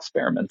 Beautiful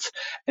Experiments.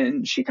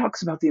 And she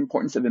talks about the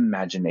importance of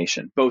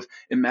imagination, both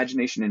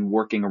imagination in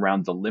working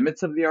around the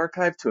limits of the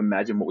archive to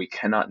imagine what we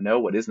cannot know,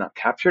 what is not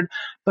captured,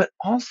 but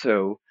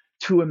also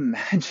to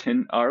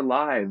imagine our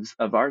lives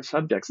of our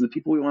subjects, the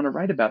people we want to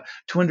write about,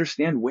 to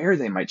understand where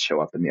they might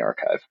show up in the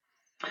archive.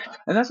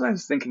 And that's what I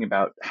was thinking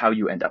about, how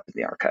you end up in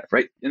the archive,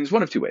 right? And it's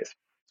one of two ways.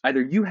 Either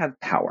you have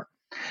power,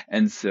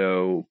 and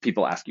so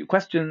people ask you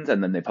questions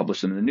and then they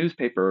publish them in the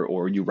newspaper,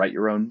 or you write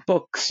your own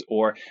books,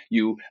 or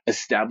you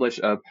establish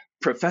a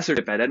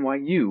professorship at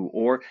NYU,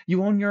 or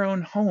you own your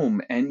own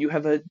home and you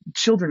have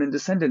children and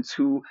descendants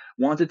who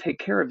want to take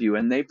care of you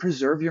and they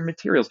preserve your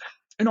materials.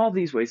 In all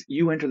these ways,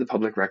 you enter the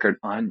public record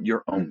on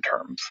your own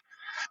terms.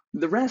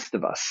 The rest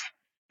of us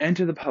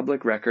enter the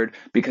public record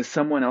because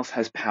someone else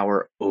has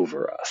power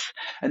over us.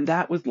 And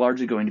that was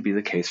largely going to be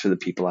the case for the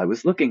people I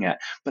was looking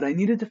at. But I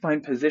needed to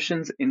find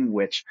positions in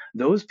which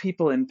those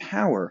people in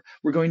power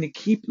were going to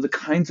keep the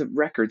kinds of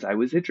records I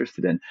was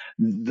interested in,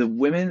 the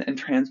women and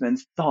trans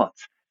men's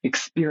thoughts,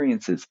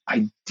 experiences,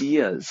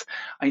 ideas.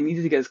 I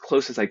needed to get as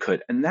close as I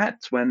could. And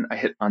that's when I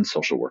hit on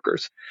social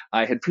workers.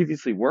 I had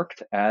previously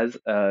worked as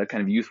a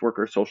kind of youth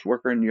worker, social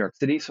worker in New York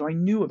City, so I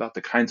knew about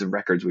the kinds of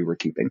records we were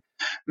keeping.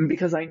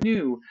 Because I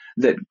knew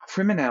that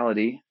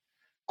criminality,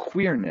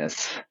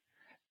 queerness,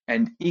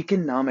 and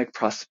economic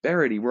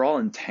prosperity were all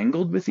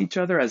entangled with each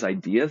other as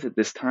ideas at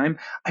this time,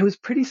 I was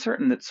pretty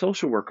certain that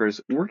social workers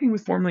working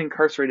with formerly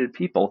incarcerated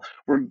people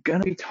were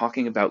going to be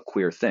talking about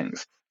queer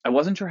things. I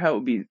wasn't sure how it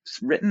would be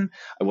written.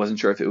 I wasn't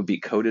sure if it would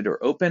be coded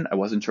or open. I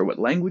wasn't sure what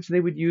language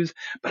they would use,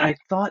 but I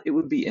thought it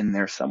would be in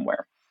there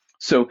somewhere.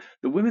 So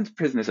the Women's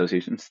Prison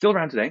Association, still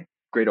around today,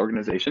 great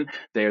organization.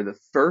 They are the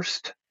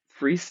first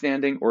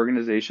freestanding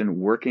organization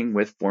working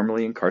with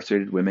formerly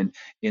incarcerated women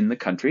in the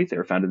country. They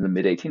were founded in the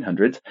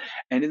mid-1800s.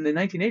 And in the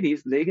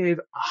 1980s, they gave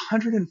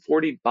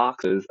 140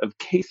 boxes of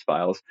case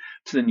files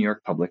to the New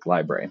York Public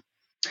Library.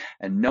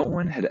 And no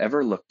one had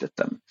ever looked at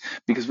them,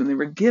 because when they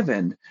were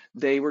given,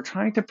 they were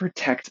trying to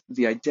protect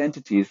the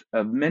identities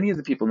of many of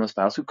the people in those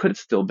files who could have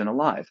still been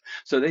alive.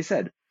 So they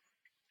said,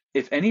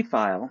 if any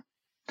file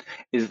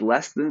is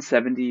less than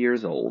 70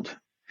 years old,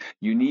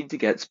 you need to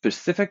get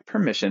specific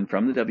permission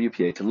from the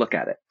WPA to look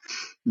at it.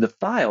 The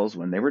files,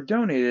 when they were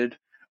donated,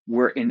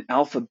 were in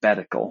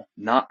alphabetical,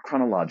 not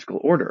chronological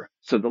order.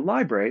 So the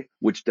library,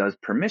 which does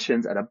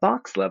permissions at a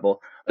box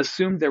level,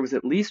 assumed there was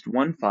at least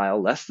one file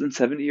less than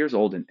 70 years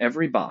old in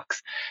every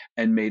box,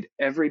 and made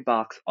every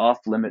box off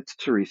limits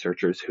to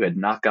researchers who had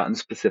not gotten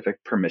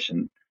specific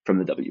permission from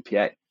the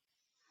WPA.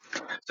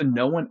 So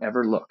no one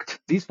ever looked.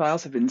 These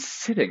files have been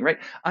sitting, right?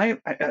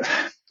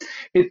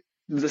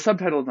 The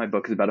subtitle of my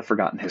book is about a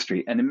forgotten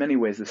history, and in many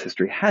ways this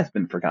history has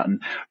been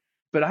forgotten.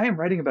 But I am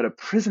writing about a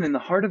prison in the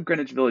heart of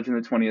Greenwich Village in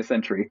the 20th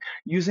century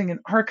using an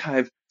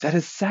archive that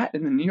has sat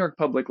in the New York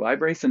Public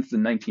Library since the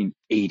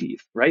 1980s,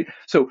 right?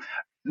 So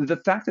the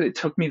fact that it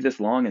took me this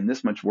long and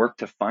this much work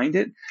to find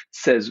it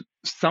says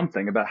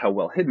something about how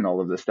well hidden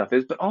all of this stuff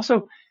is, but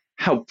also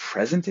how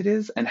present it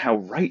is and how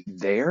right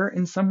there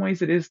in some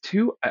ways it is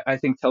too, I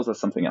think tells us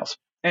something else.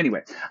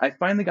 Anyway, I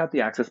finally got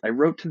the access. I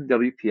wrote to the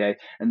WPA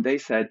and they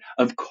said,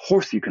 of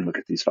course you can look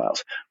at these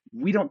files.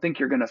 We don't think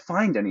you're going to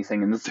find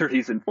anything in the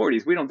 30s and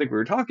 40s. We don't think we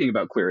were talking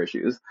about queer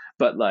issues,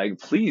 but like,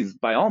 please,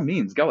 by all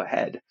means, go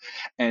ahead.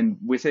 And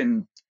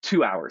within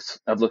 2 hours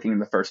of looking in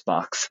the first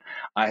box,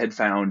 I had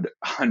found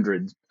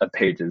hundreds of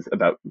pages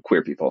about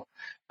queer people.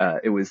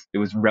 It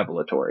was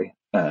revelatory.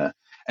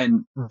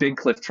 And Big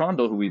Cliff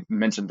Trondle, who we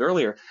mentioned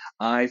earlier,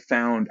 I'd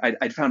found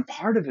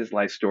part of his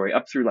life story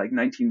up through like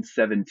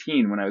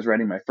 1917 when I was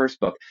writing my first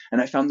book,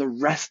 and I found the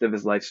rest of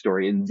his life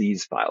story in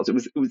these files. It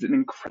was an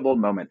incredible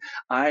moment.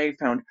 I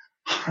found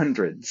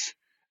hundreds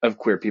of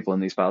queer people in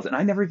these files, and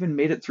I never even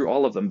made it through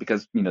all of them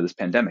because this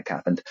pandemic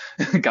happened,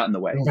 got in the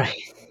way. Right.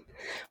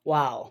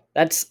 Wow,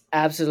 that's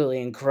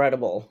absolutely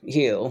incredible,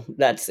 Hugh.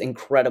 That's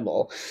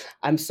incredible.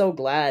 I'm so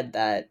glad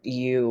that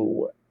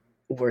you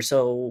were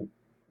so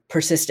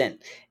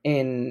persistent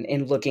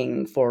in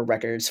looking for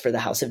records for the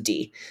House of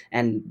D,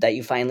 and that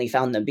you finally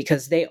found them,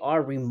 because they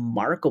are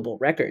remarkable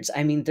records.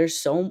 I mean, there's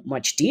so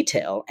much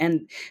detail,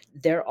 and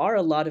there are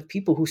a lot of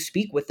people who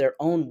speak with their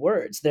own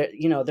words.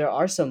 There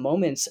are some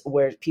moments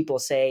where people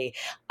say,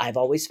 "I've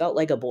always felt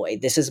like a boy.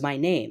 This is my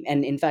name."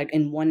 And in fact,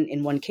 in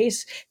one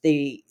case,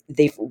 they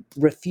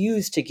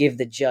refused to give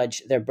the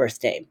judge their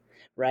birth name.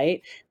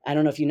 Right? I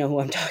don't know if you know who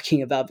I'm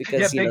talking about,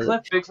 because Big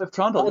Cliff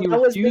Trondle. He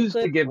that was Big refused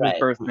Cliff, to give his right?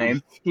 birth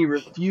name. He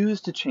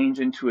refused to change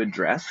into a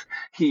dress.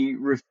 He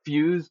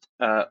refused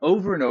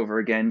over and over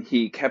again.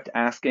 He kept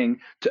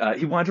asking.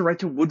 He wanted to write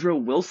to Woodrow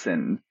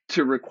Wilson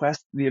to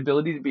request the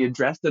ability to be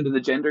addressed under the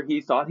gender he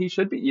thought he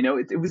should be.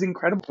 It was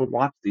incredible to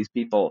watch these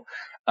people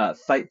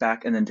fight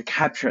back, and then to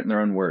capture it in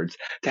their own words.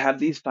 To have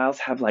these files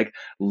have like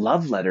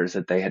love letters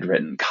that they had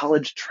written,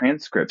 college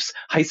transcripts,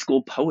 high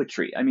school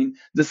poetry. I mean,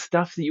 the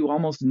stuff that you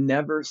almost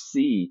never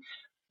see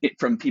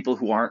from people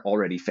who aren't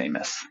already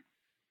famous.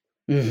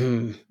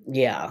 Mm-hmm.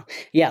 Yeah.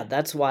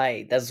 That's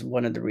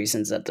one of the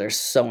reasons that they're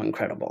so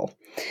incredible.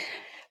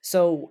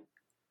 So,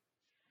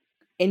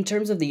 in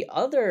terms of the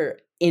other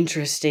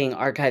interesting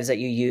archives that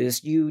you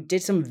used, you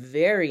did some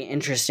very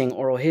interesting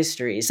oral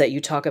histories that you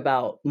talk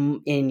about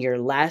in your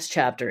last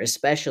chapter,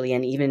 especially,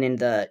 and even in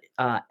the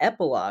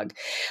epilogue.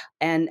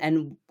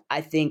 And I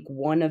think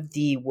one of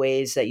the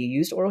ways that you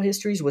used oral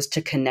histories was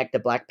to connect the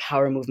Black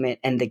Power movement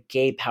and the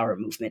gay power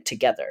movement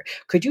together.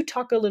 Could you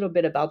talk a little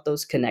bit about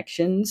those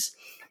connections?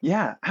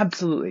 Yeah,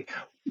 absolutely.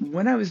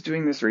 When I was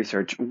doing this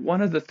research, one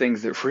of the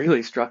things that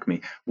really struck me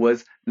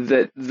was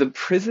that the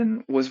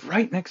prison was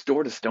right next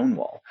door to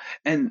Stonewall.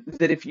 And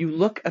that if you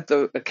look at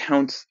the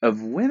accounts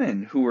of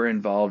women who were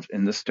involved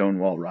in the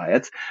Stonewall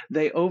riots,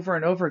 they over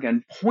and over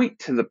again point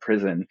to the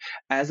prison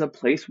as a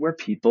place where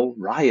people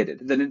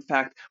rioted. That in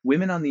fact,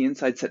 women on the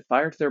inside set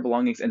fire to their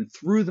belongings and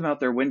threw them out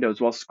their windows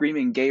while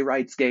screaming, "Gay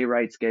rights, gay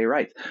rights, gay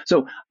rights."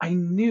 So I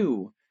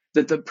knew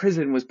that the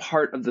prison was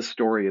part of the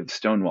story of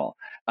Stonewall.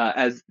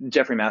 As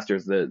Jeffrey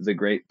Masters, the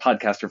great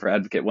podcaster for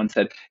Advocate, once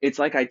said, it's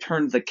like I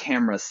turned the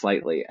camera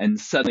slightly and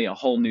suddenly a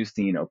whole new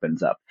scene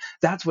opens up.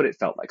 That's what it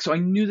felt like. So I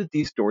knew that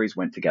these stories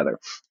went together.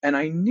 And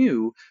I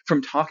knew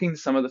from talking to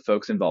some of the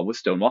folks involved with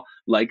Stonewall,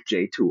 like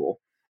Jay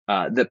Toole,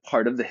 that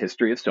part of the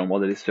history of Stonewall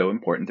that is so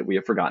important that we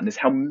have forgotten is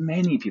how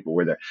many people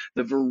were there,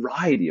 the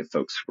variety of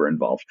folks who were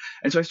involved.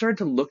 And so I started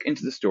to look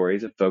into the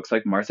stories of folks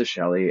like Martha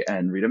Shelley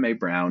and Rita Mae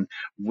Brown,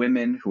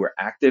 women who were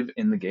active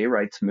in the gay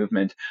rights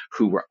movement,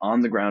 who were on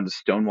the ground of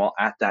Stonewall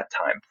at that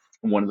time.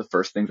 And one of the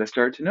first things I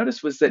started to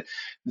notice was that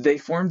they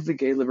formed the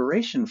Gay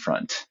Liberation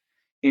Front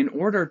in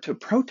order to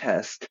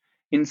protest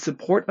in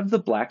support of the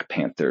Black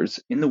Panthers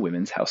in the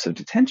Women's House of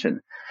Detention.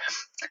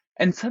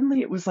 And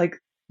suddenly it was like,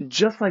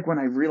 just like when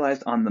I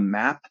realized on the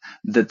map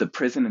that the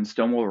prison and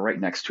Stonewall were right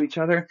next to each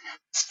other,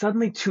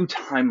 suddenly two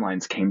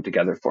timelines came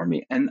together for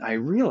me. And I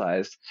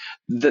realized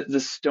that the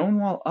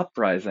Stonewall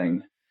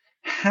uprising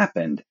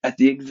happened at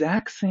the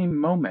exact same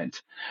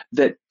moment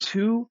that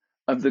two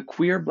of the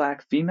queer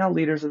Black female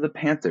leaders of the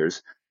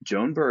Panthers,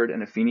 Joan Bird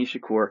and Afeni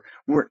Shakur,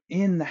 were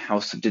in the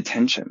House of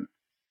Detention.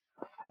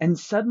 And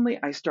suddenly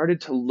I started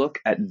to look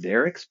at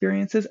their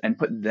experiences and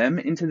put them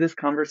into this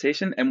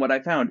conversation. And what I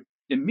found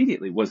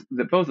immediately was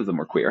that both of them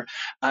were queer,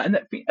 and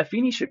that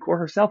Afeni Shakur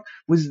herself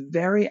was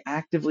very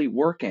actively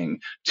working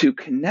to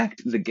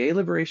connect the gay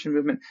liberation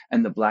movement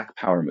and the Black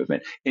Power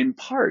movement, in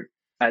part,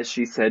 as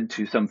she said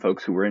to some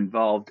folks who were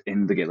involved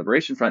in the Gay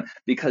Liberation Front,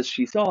 because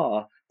she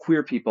saw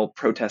queer people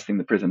protesting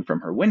the prison from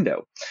her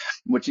window.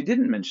 What she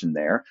didn't mention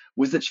there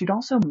was that she'd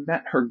also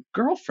met her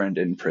girlfriend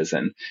in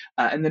prison,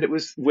 and that it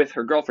was with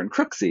her girlfriend,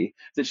 Crooksy,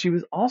 that she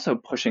was also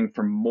pushing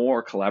for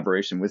more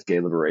collaboration with gay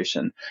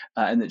liberation,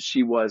 and that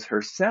she was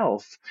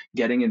herself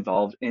getting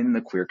involved in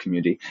the queer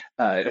community.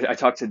 I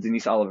talked to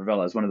Denise Oliver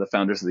Vela, one of the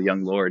founders of the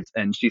Young Lords,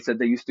 and she said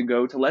they used to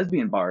go to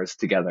lesbian bars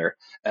together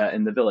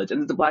in the village,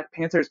 and that the Black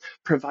Panthers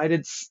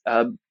provided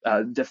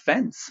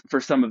defense for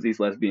some of these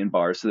lesbian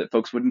bars so that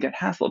folks wouldn't get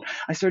hassled.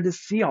 I started to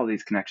see all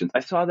these connections. I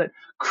saw that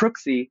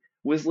Crooksy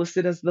was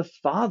listed as the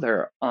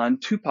father on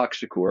Tupac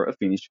Shakur,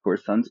 Afeni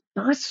Shakur's son's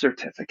birth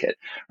certificate,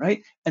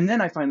 right? And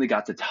then I finally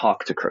got to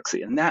talk to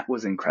Crooksy, and that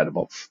was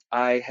incredible.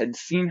 I had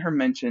seen her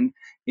mentioned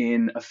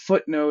in a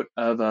footnote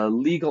of a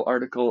legal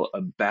article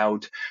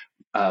about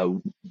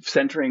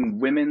centering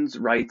women's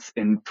rights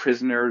in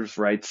prisoners'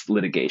 rights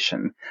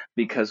litigation,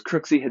 because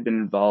Crooksy had been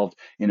involved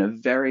in a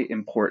very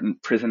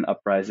important prison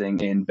uprising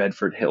in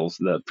Bedford Hills,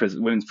 the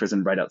women's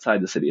prison right outside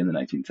the city in the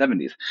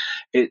 1970s.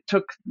 It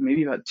took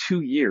maybe about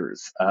 2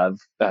 years of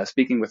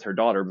speaking with her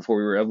daughter before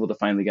we were able to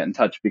finally get in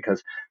touch,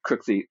 because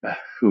Crooksy,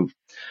 who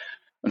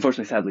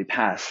unfortunately sadly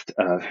passed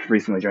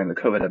recently during the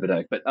COVID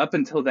epidemic. But up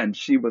until then,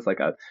 she was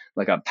like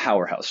a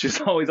powerhouse. She was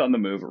always on the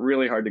move,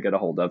 really hard to get a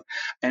hold of.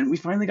 And we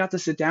finally got to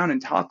sit down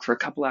and talk for a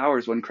couple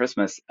hours one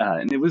Christmas.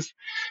 And it was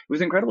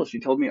incredible. She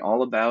told me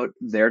all about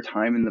their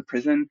time in the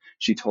prison.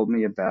 She told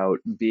me about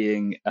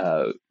being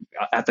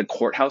at the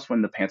courthouse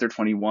when the Panther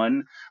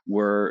 21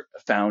 were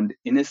found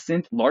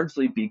innocent,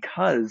 largely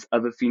because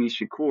of Afeni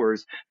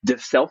Shakur's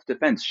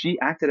self-defense. She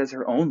acted as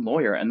her own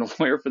lawyer and the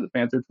lawyer for the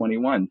Panther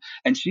 21.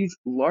 And she's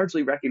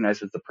largely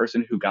recognized as the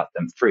person who got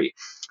them free.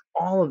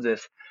 All of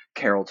this,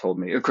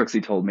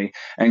 Crooksy told me,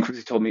 and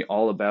Crooksy told me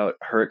all about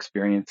her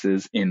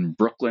experiences in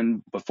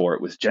Brooklyn before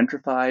it was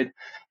gentrified.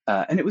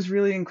 And it was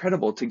really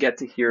incredible to get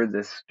to hear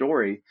this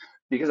story,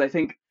 because I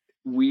think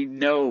we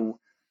know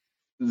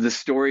the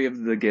story of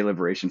the Gay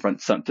Liberation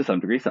Front to some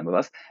degree, some of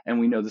us, and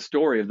we know the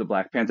story of the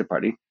Black Panther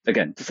Party,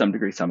 again, to some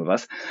degree, some of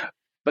us.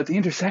 But the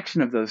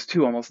intersection of those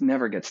two almost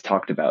never gets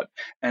talked about.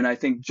 And I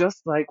think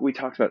just like we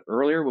talked about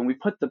earlier, when we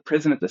put the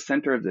prison at the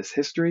center of this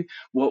history,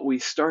 what we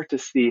start to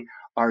see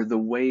are the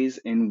ways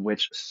in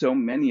which so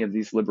many of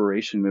these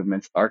liberation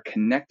movements are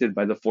connected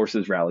by the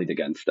forces rallied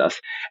against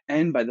us,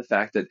 and by the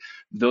fact that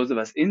those of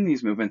us in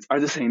these movements are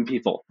the same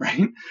people,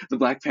 right? The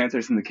Black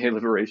Panthers and the Gay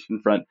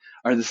Liberation Front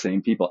are the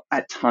same people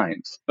at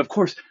times. Of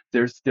course,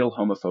 there's still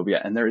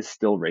homophobia, and there is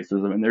still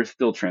racism, and there's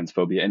still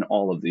transphobia in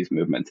all of these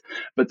movements,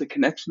 but the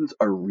connections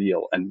are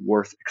real and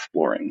worth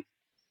exploring.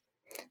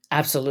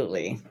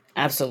 Absolutely.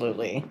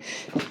 Absolutely.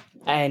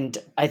 And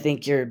I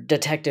think your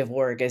detective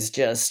work is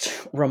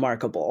just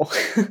remarkable.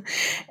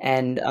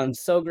 And I'm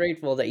so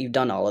grateful that you've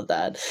done all of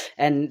that.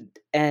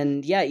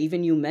 And yeah,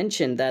 even you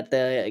mentioned that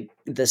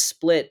the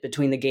split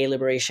between the Gay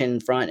Liberation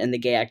Front and the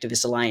Gay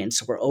Activist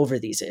Alliance were over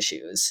these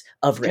issues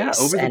of race.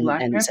 Yeah, over the Black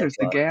Panthers.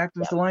 The Gay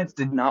Activist Alliance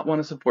did not want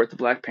to support the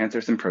Black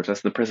Panthers and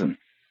protest the prison.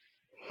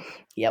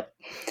 Yep.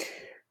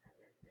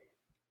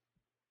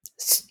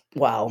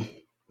 Wow.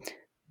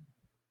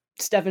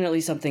 It's definitely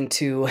something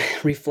to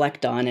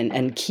reflect on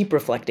and keep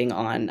reflecting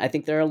on. I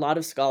think there are a lot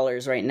of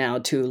scholars right now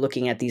too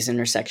looking at these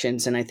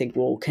intersections, and I think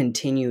we'll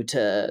continue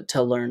to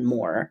learn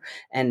more,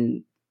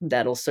 and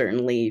that'll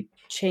certainly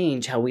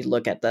change how we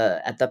look at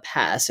the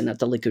past and at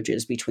the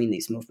linkages between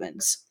these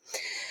movements.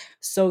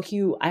 So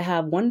Hugh, I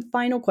have one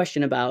final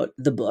question about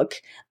the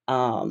book.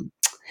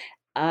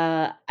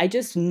 I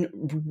just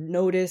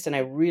noticed, and I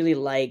really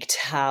liked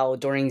how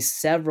during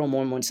several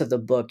moments of the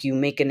book, you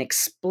make an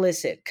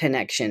explicit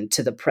connection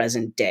to the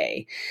present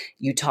day.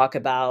 You talk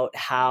about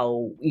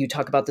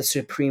the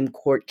Supreme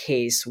Court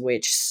case,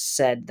 which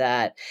said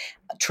that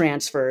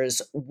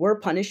transfers were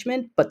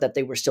punishment, but that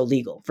they were still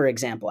legal, for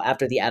example,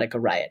 after the Attica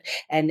riot.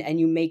 And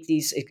you make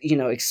these,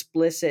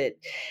 explicit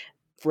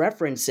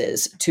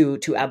references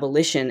to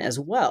abolition as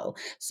well.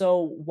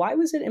 So why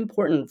was it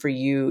important for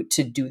you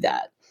to do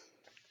that?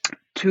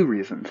 Two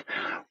reasons.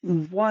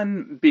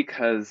 One,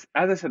 because,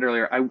 as I said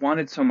earlier, I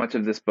wanted so much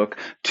of this book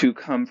to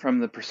come from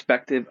the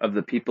perspective of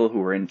the people who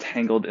were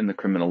entangled in the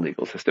criminal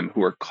legal system,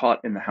 who were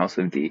caught in the House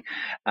of D.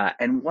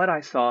 And what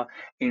I saw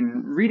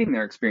in reading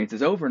their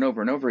experiences over and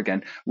over and over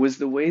again was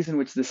the ways in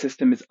which the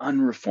system is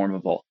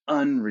unreformable,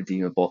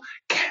 unredeemable,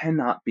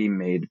 cannot be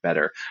made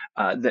better,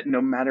 that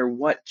no matter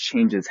what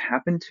changes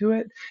happen to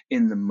it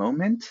in the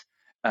moment,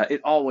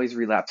 it always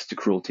relapsed to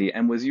cruelty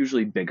and was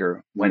usually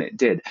bigger when it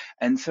did.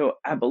 And so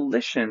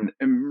abolition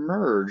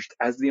emerged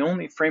as the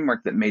only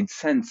framework that made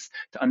sense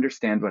to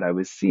understand what I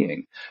was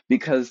seeing,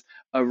 because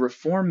a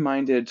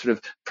reform-minded sort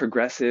of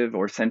progressive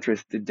or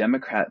centrist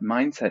Democrat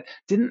mindset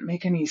didn't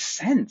make any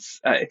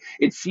sense.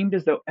 It seemed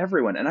as though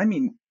everyone, and I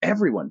mean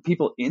everyone,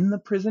 people in the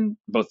prison,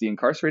 both the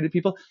incarcerated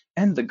people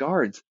and the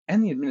guards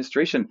and the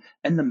administration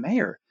and the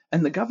mayor,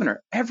 And the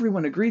governor,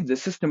 everyone agreed the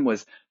system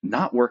was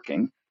not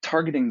working,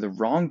 targeting the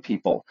wrong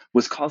people,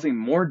 was causing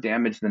more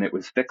damage than it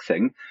was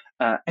fixing,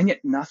 and yet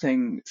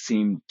nothing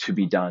seemed to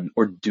be done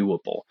or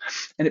doable.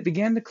 And it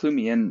began to clue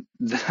me in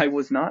that I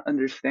was not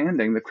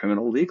understanding the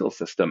criminal legal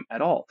system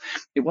at all.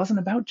 It wasn't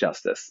about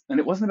justice, and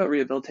it wasn't about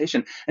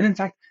rehabilitation, and in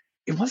fact,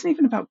 it wasn't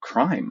even about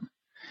crime.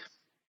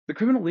 The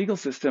criminal legal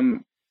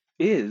system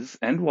is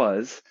and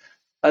was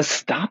a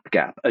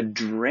stopgap, a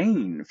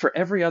drain for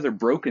every other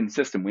broken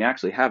system we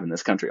actually have in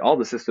this country. All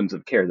the systems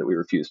of care that we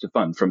refuse to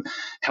fund, from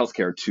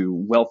healthcare to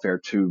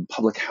welfare to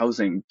public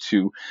housing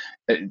to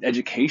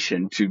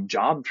education to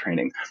job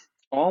training.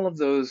 All of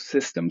those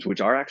systems,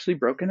 which are actually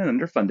broken and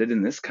underfunded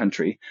in this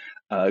country,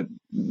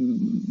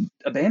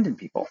 abandon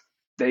people.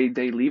 They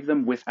leave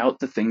them without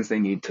the things they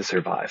need to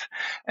survive.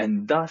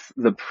 And thus,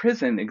 the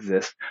prison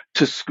exists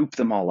to scoop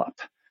them all up,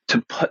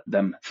 to put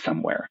them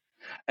somewhere.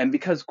 And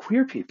because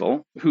queer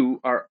people,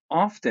 who are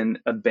often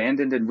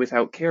abandoned and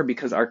without care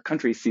because our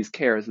country sees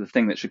care as the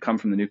thing that should come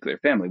from the nuclear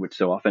family, which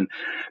so often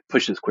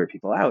pushes queer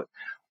people out,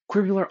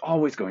 queer people are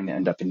always going to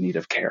end up in need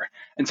of care.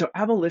 And so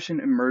abolition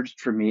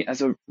emerged for me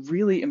as a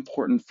really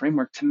important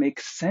framework to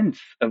make sense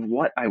of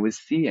what I was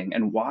seeing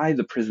and why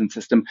the prison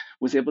system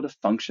was able to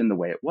function the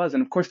way it was.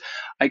 And of course,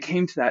 I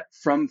came to that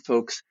from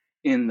folks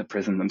in the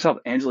prison themselves.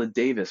 Angela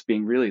Davis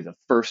being really the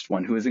first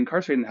one who was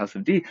incarcerated in the House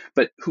of D,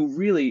 but who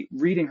really,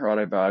 reading her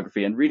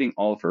autobiography and reading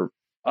all of her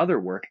other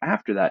work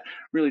after that,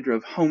 really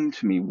drove home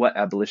to me what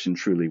abolition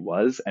truly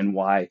was and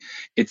why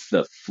it's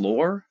the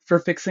floor for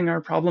fixing our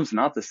problems,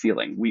 not the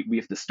ceiling. We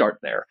have to start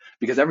there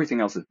because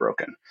everything else is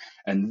broken.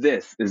 And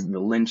this is the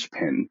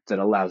linchpin that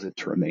allows it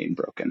to remain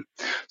broken.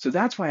 So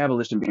that's why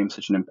abolition became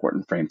such an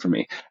important frame for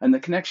me. And the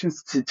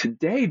connections to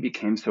today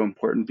became so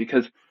important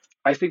because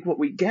I think what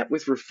we get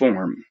with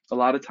reform, a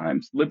lot of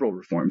times, liberal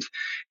reforms,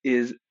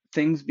 is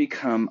things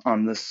become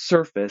on the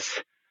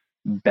surface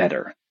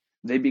better.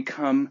 They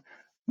become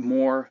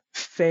more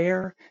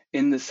fair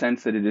in the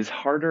sense that it is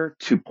harder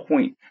to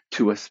point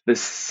to a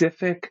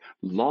specific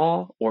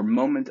law or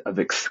moment of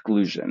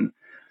exclusion.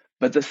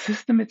 But the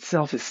system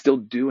itself is still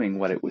doing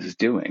what it was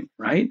doing,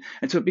 right?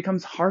 And so it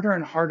becomes harder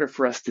and harder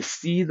for us to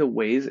see the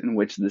ways in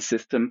which the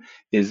system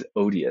is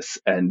odious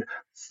and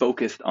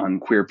focused on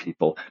queer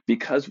people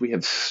because we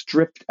have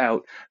stripped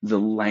out the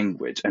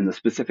language and the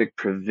specific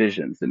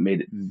provisions that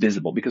made it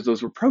visible because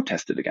those were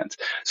protested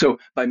against. So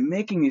by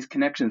making these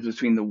connections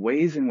between the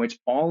ways in which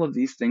all of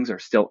these things are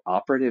still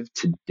operative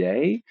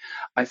today,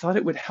 I thought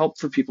it would help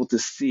for people to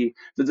see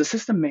that the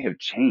system may have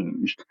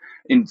changed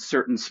in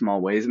certain small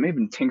ways. It may have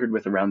been tinkered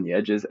with around the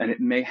edges, and it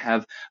may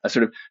have a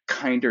sort of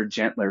kinder,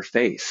 gentler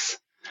face.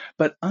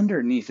 But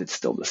underneath, it's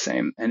still the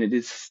same, and it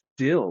is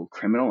still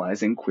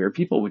criminalizing queer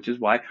people, which is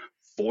why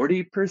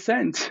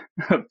 40%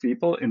 of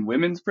people in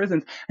women's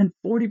prisons and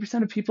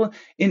 40% of people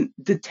in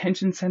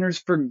detention centers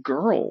for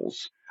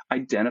girls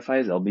identify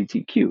as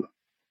LGBTQ.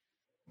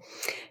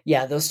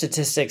 Yeah, those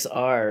statistics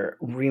are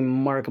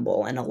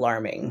remarkable and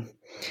alarming.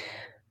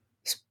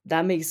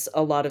 That makes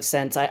a lot of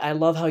sense. I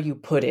love how you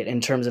put it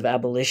in terms of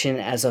abolition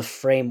as a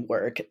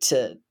framework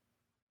to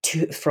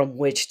from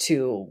which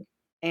to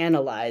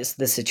analyze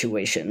the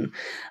situation.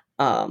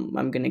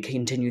 I'm going to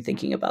continue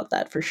thinking about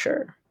that for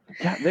sure.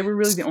 Yeah, they were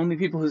really the only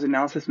people whose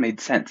analysis made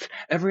sense.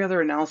 Every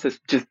other analysis,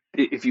 just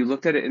if you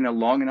looked at it in a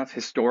long enough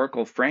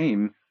historical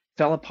frame,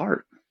 fell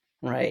apart.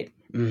 Right.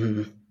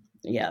 Mm-hmm.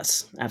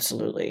 Yes,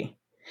 absolutely.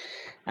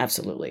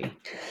 Absolutely.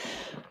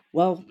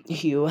 Well,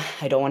 Hugh,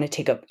 I don't want to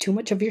take up too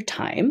much of your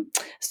time.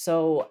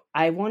 So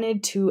I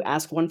wanted to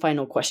ask one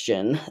final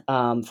question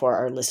for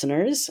our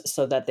listeners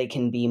so that they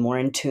can be more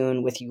in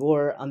tune with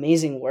your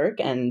amazing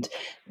work. And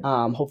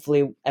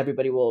hopefully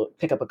everybody will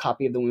pick up a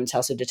copy of The Women's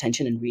House of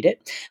Detention and read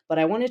it. But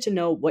I wanted to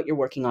know what you're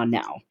working on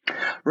now.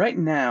 Right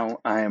now,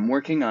 I am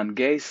working on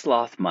Gay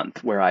Sloth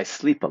Month, where I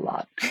sleep a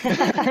lot.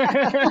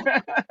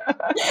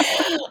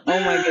 Oh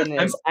my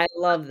goodness. I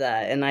love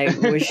that. And I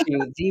wish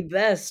you the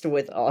best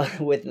with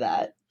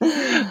that.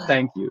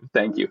 Thank you.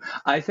 Thank you.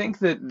 I think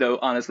that, though,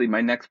 honestly,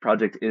 my next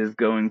project is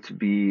going to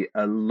be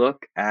a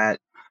look at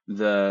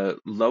the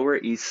Lower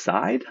East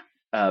Side,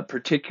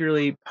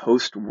 particularly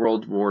post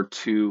World War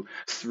II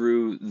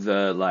through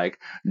the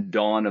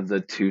dawn of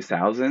the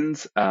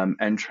 2000s,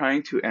 and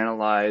trying to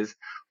analyze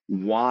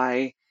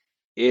why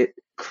it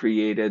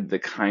created the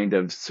kind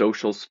of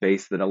social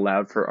space that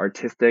allowed for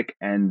artistic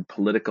and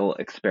political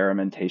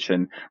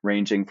experimentation,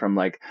 ranging from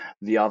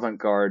the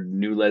avant-garde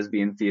new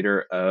lesbian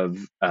theater of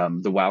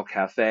the Wow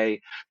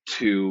Cafe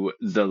to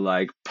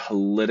the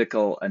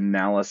political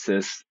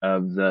analysis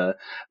of the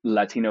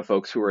Latino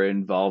folks who were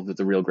involved with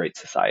the Real Great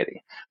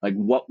Society.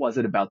 What was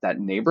it about that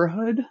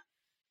neighborhood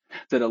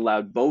that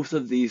allowed both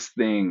of these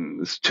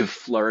things to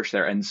flourish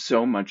there, and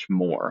so much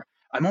more?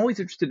 I'm always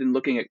interested in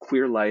looking at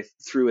queer life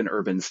through an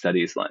urban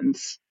studies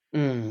lens.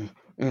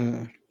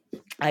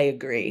 I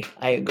agree.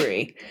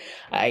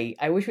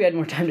 I wish we had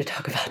more time to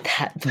talk about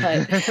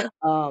that,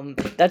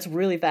 but that's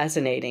really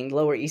fascinating.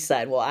 Lower East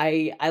Side. Well,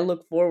 I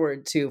look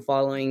forward to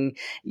following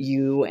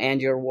you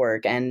and your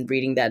work and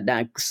reading that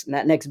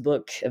next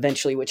book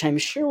eventually, which I'm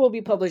sure will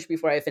be published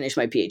before I finish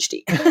my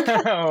PhD.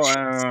 Oh, I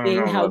don't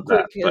Seeing know about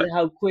that, but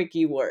how quick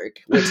you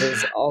work, which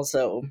is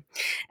also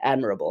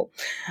admirable.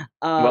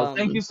 well,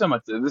 thank you Um, so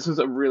much. This was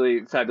a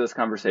really fabulous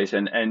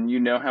conversation, and you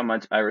know how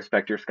much I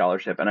respect your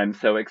scholarship, and I'm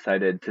so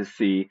excited to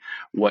see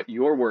what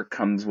your work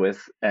comes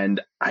with.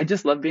 And I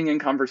just love being in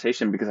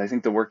conversation because I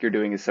think the work you're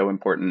doing is so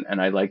important,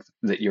 and I like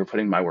that you're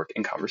putting my work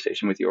in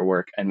conversation with your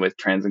work and with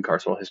trans and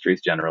carceral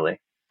histories generally.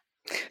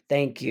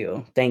 Thank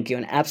you,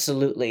 and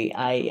absolutely,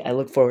 I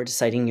look forward to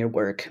citing your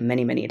work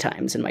many, many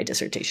times in my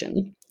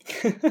dissertation.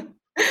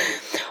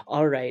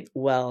 All right,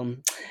 well,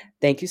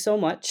 thank you so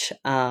much,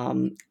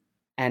 and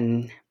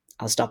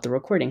I'll stop the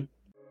recording.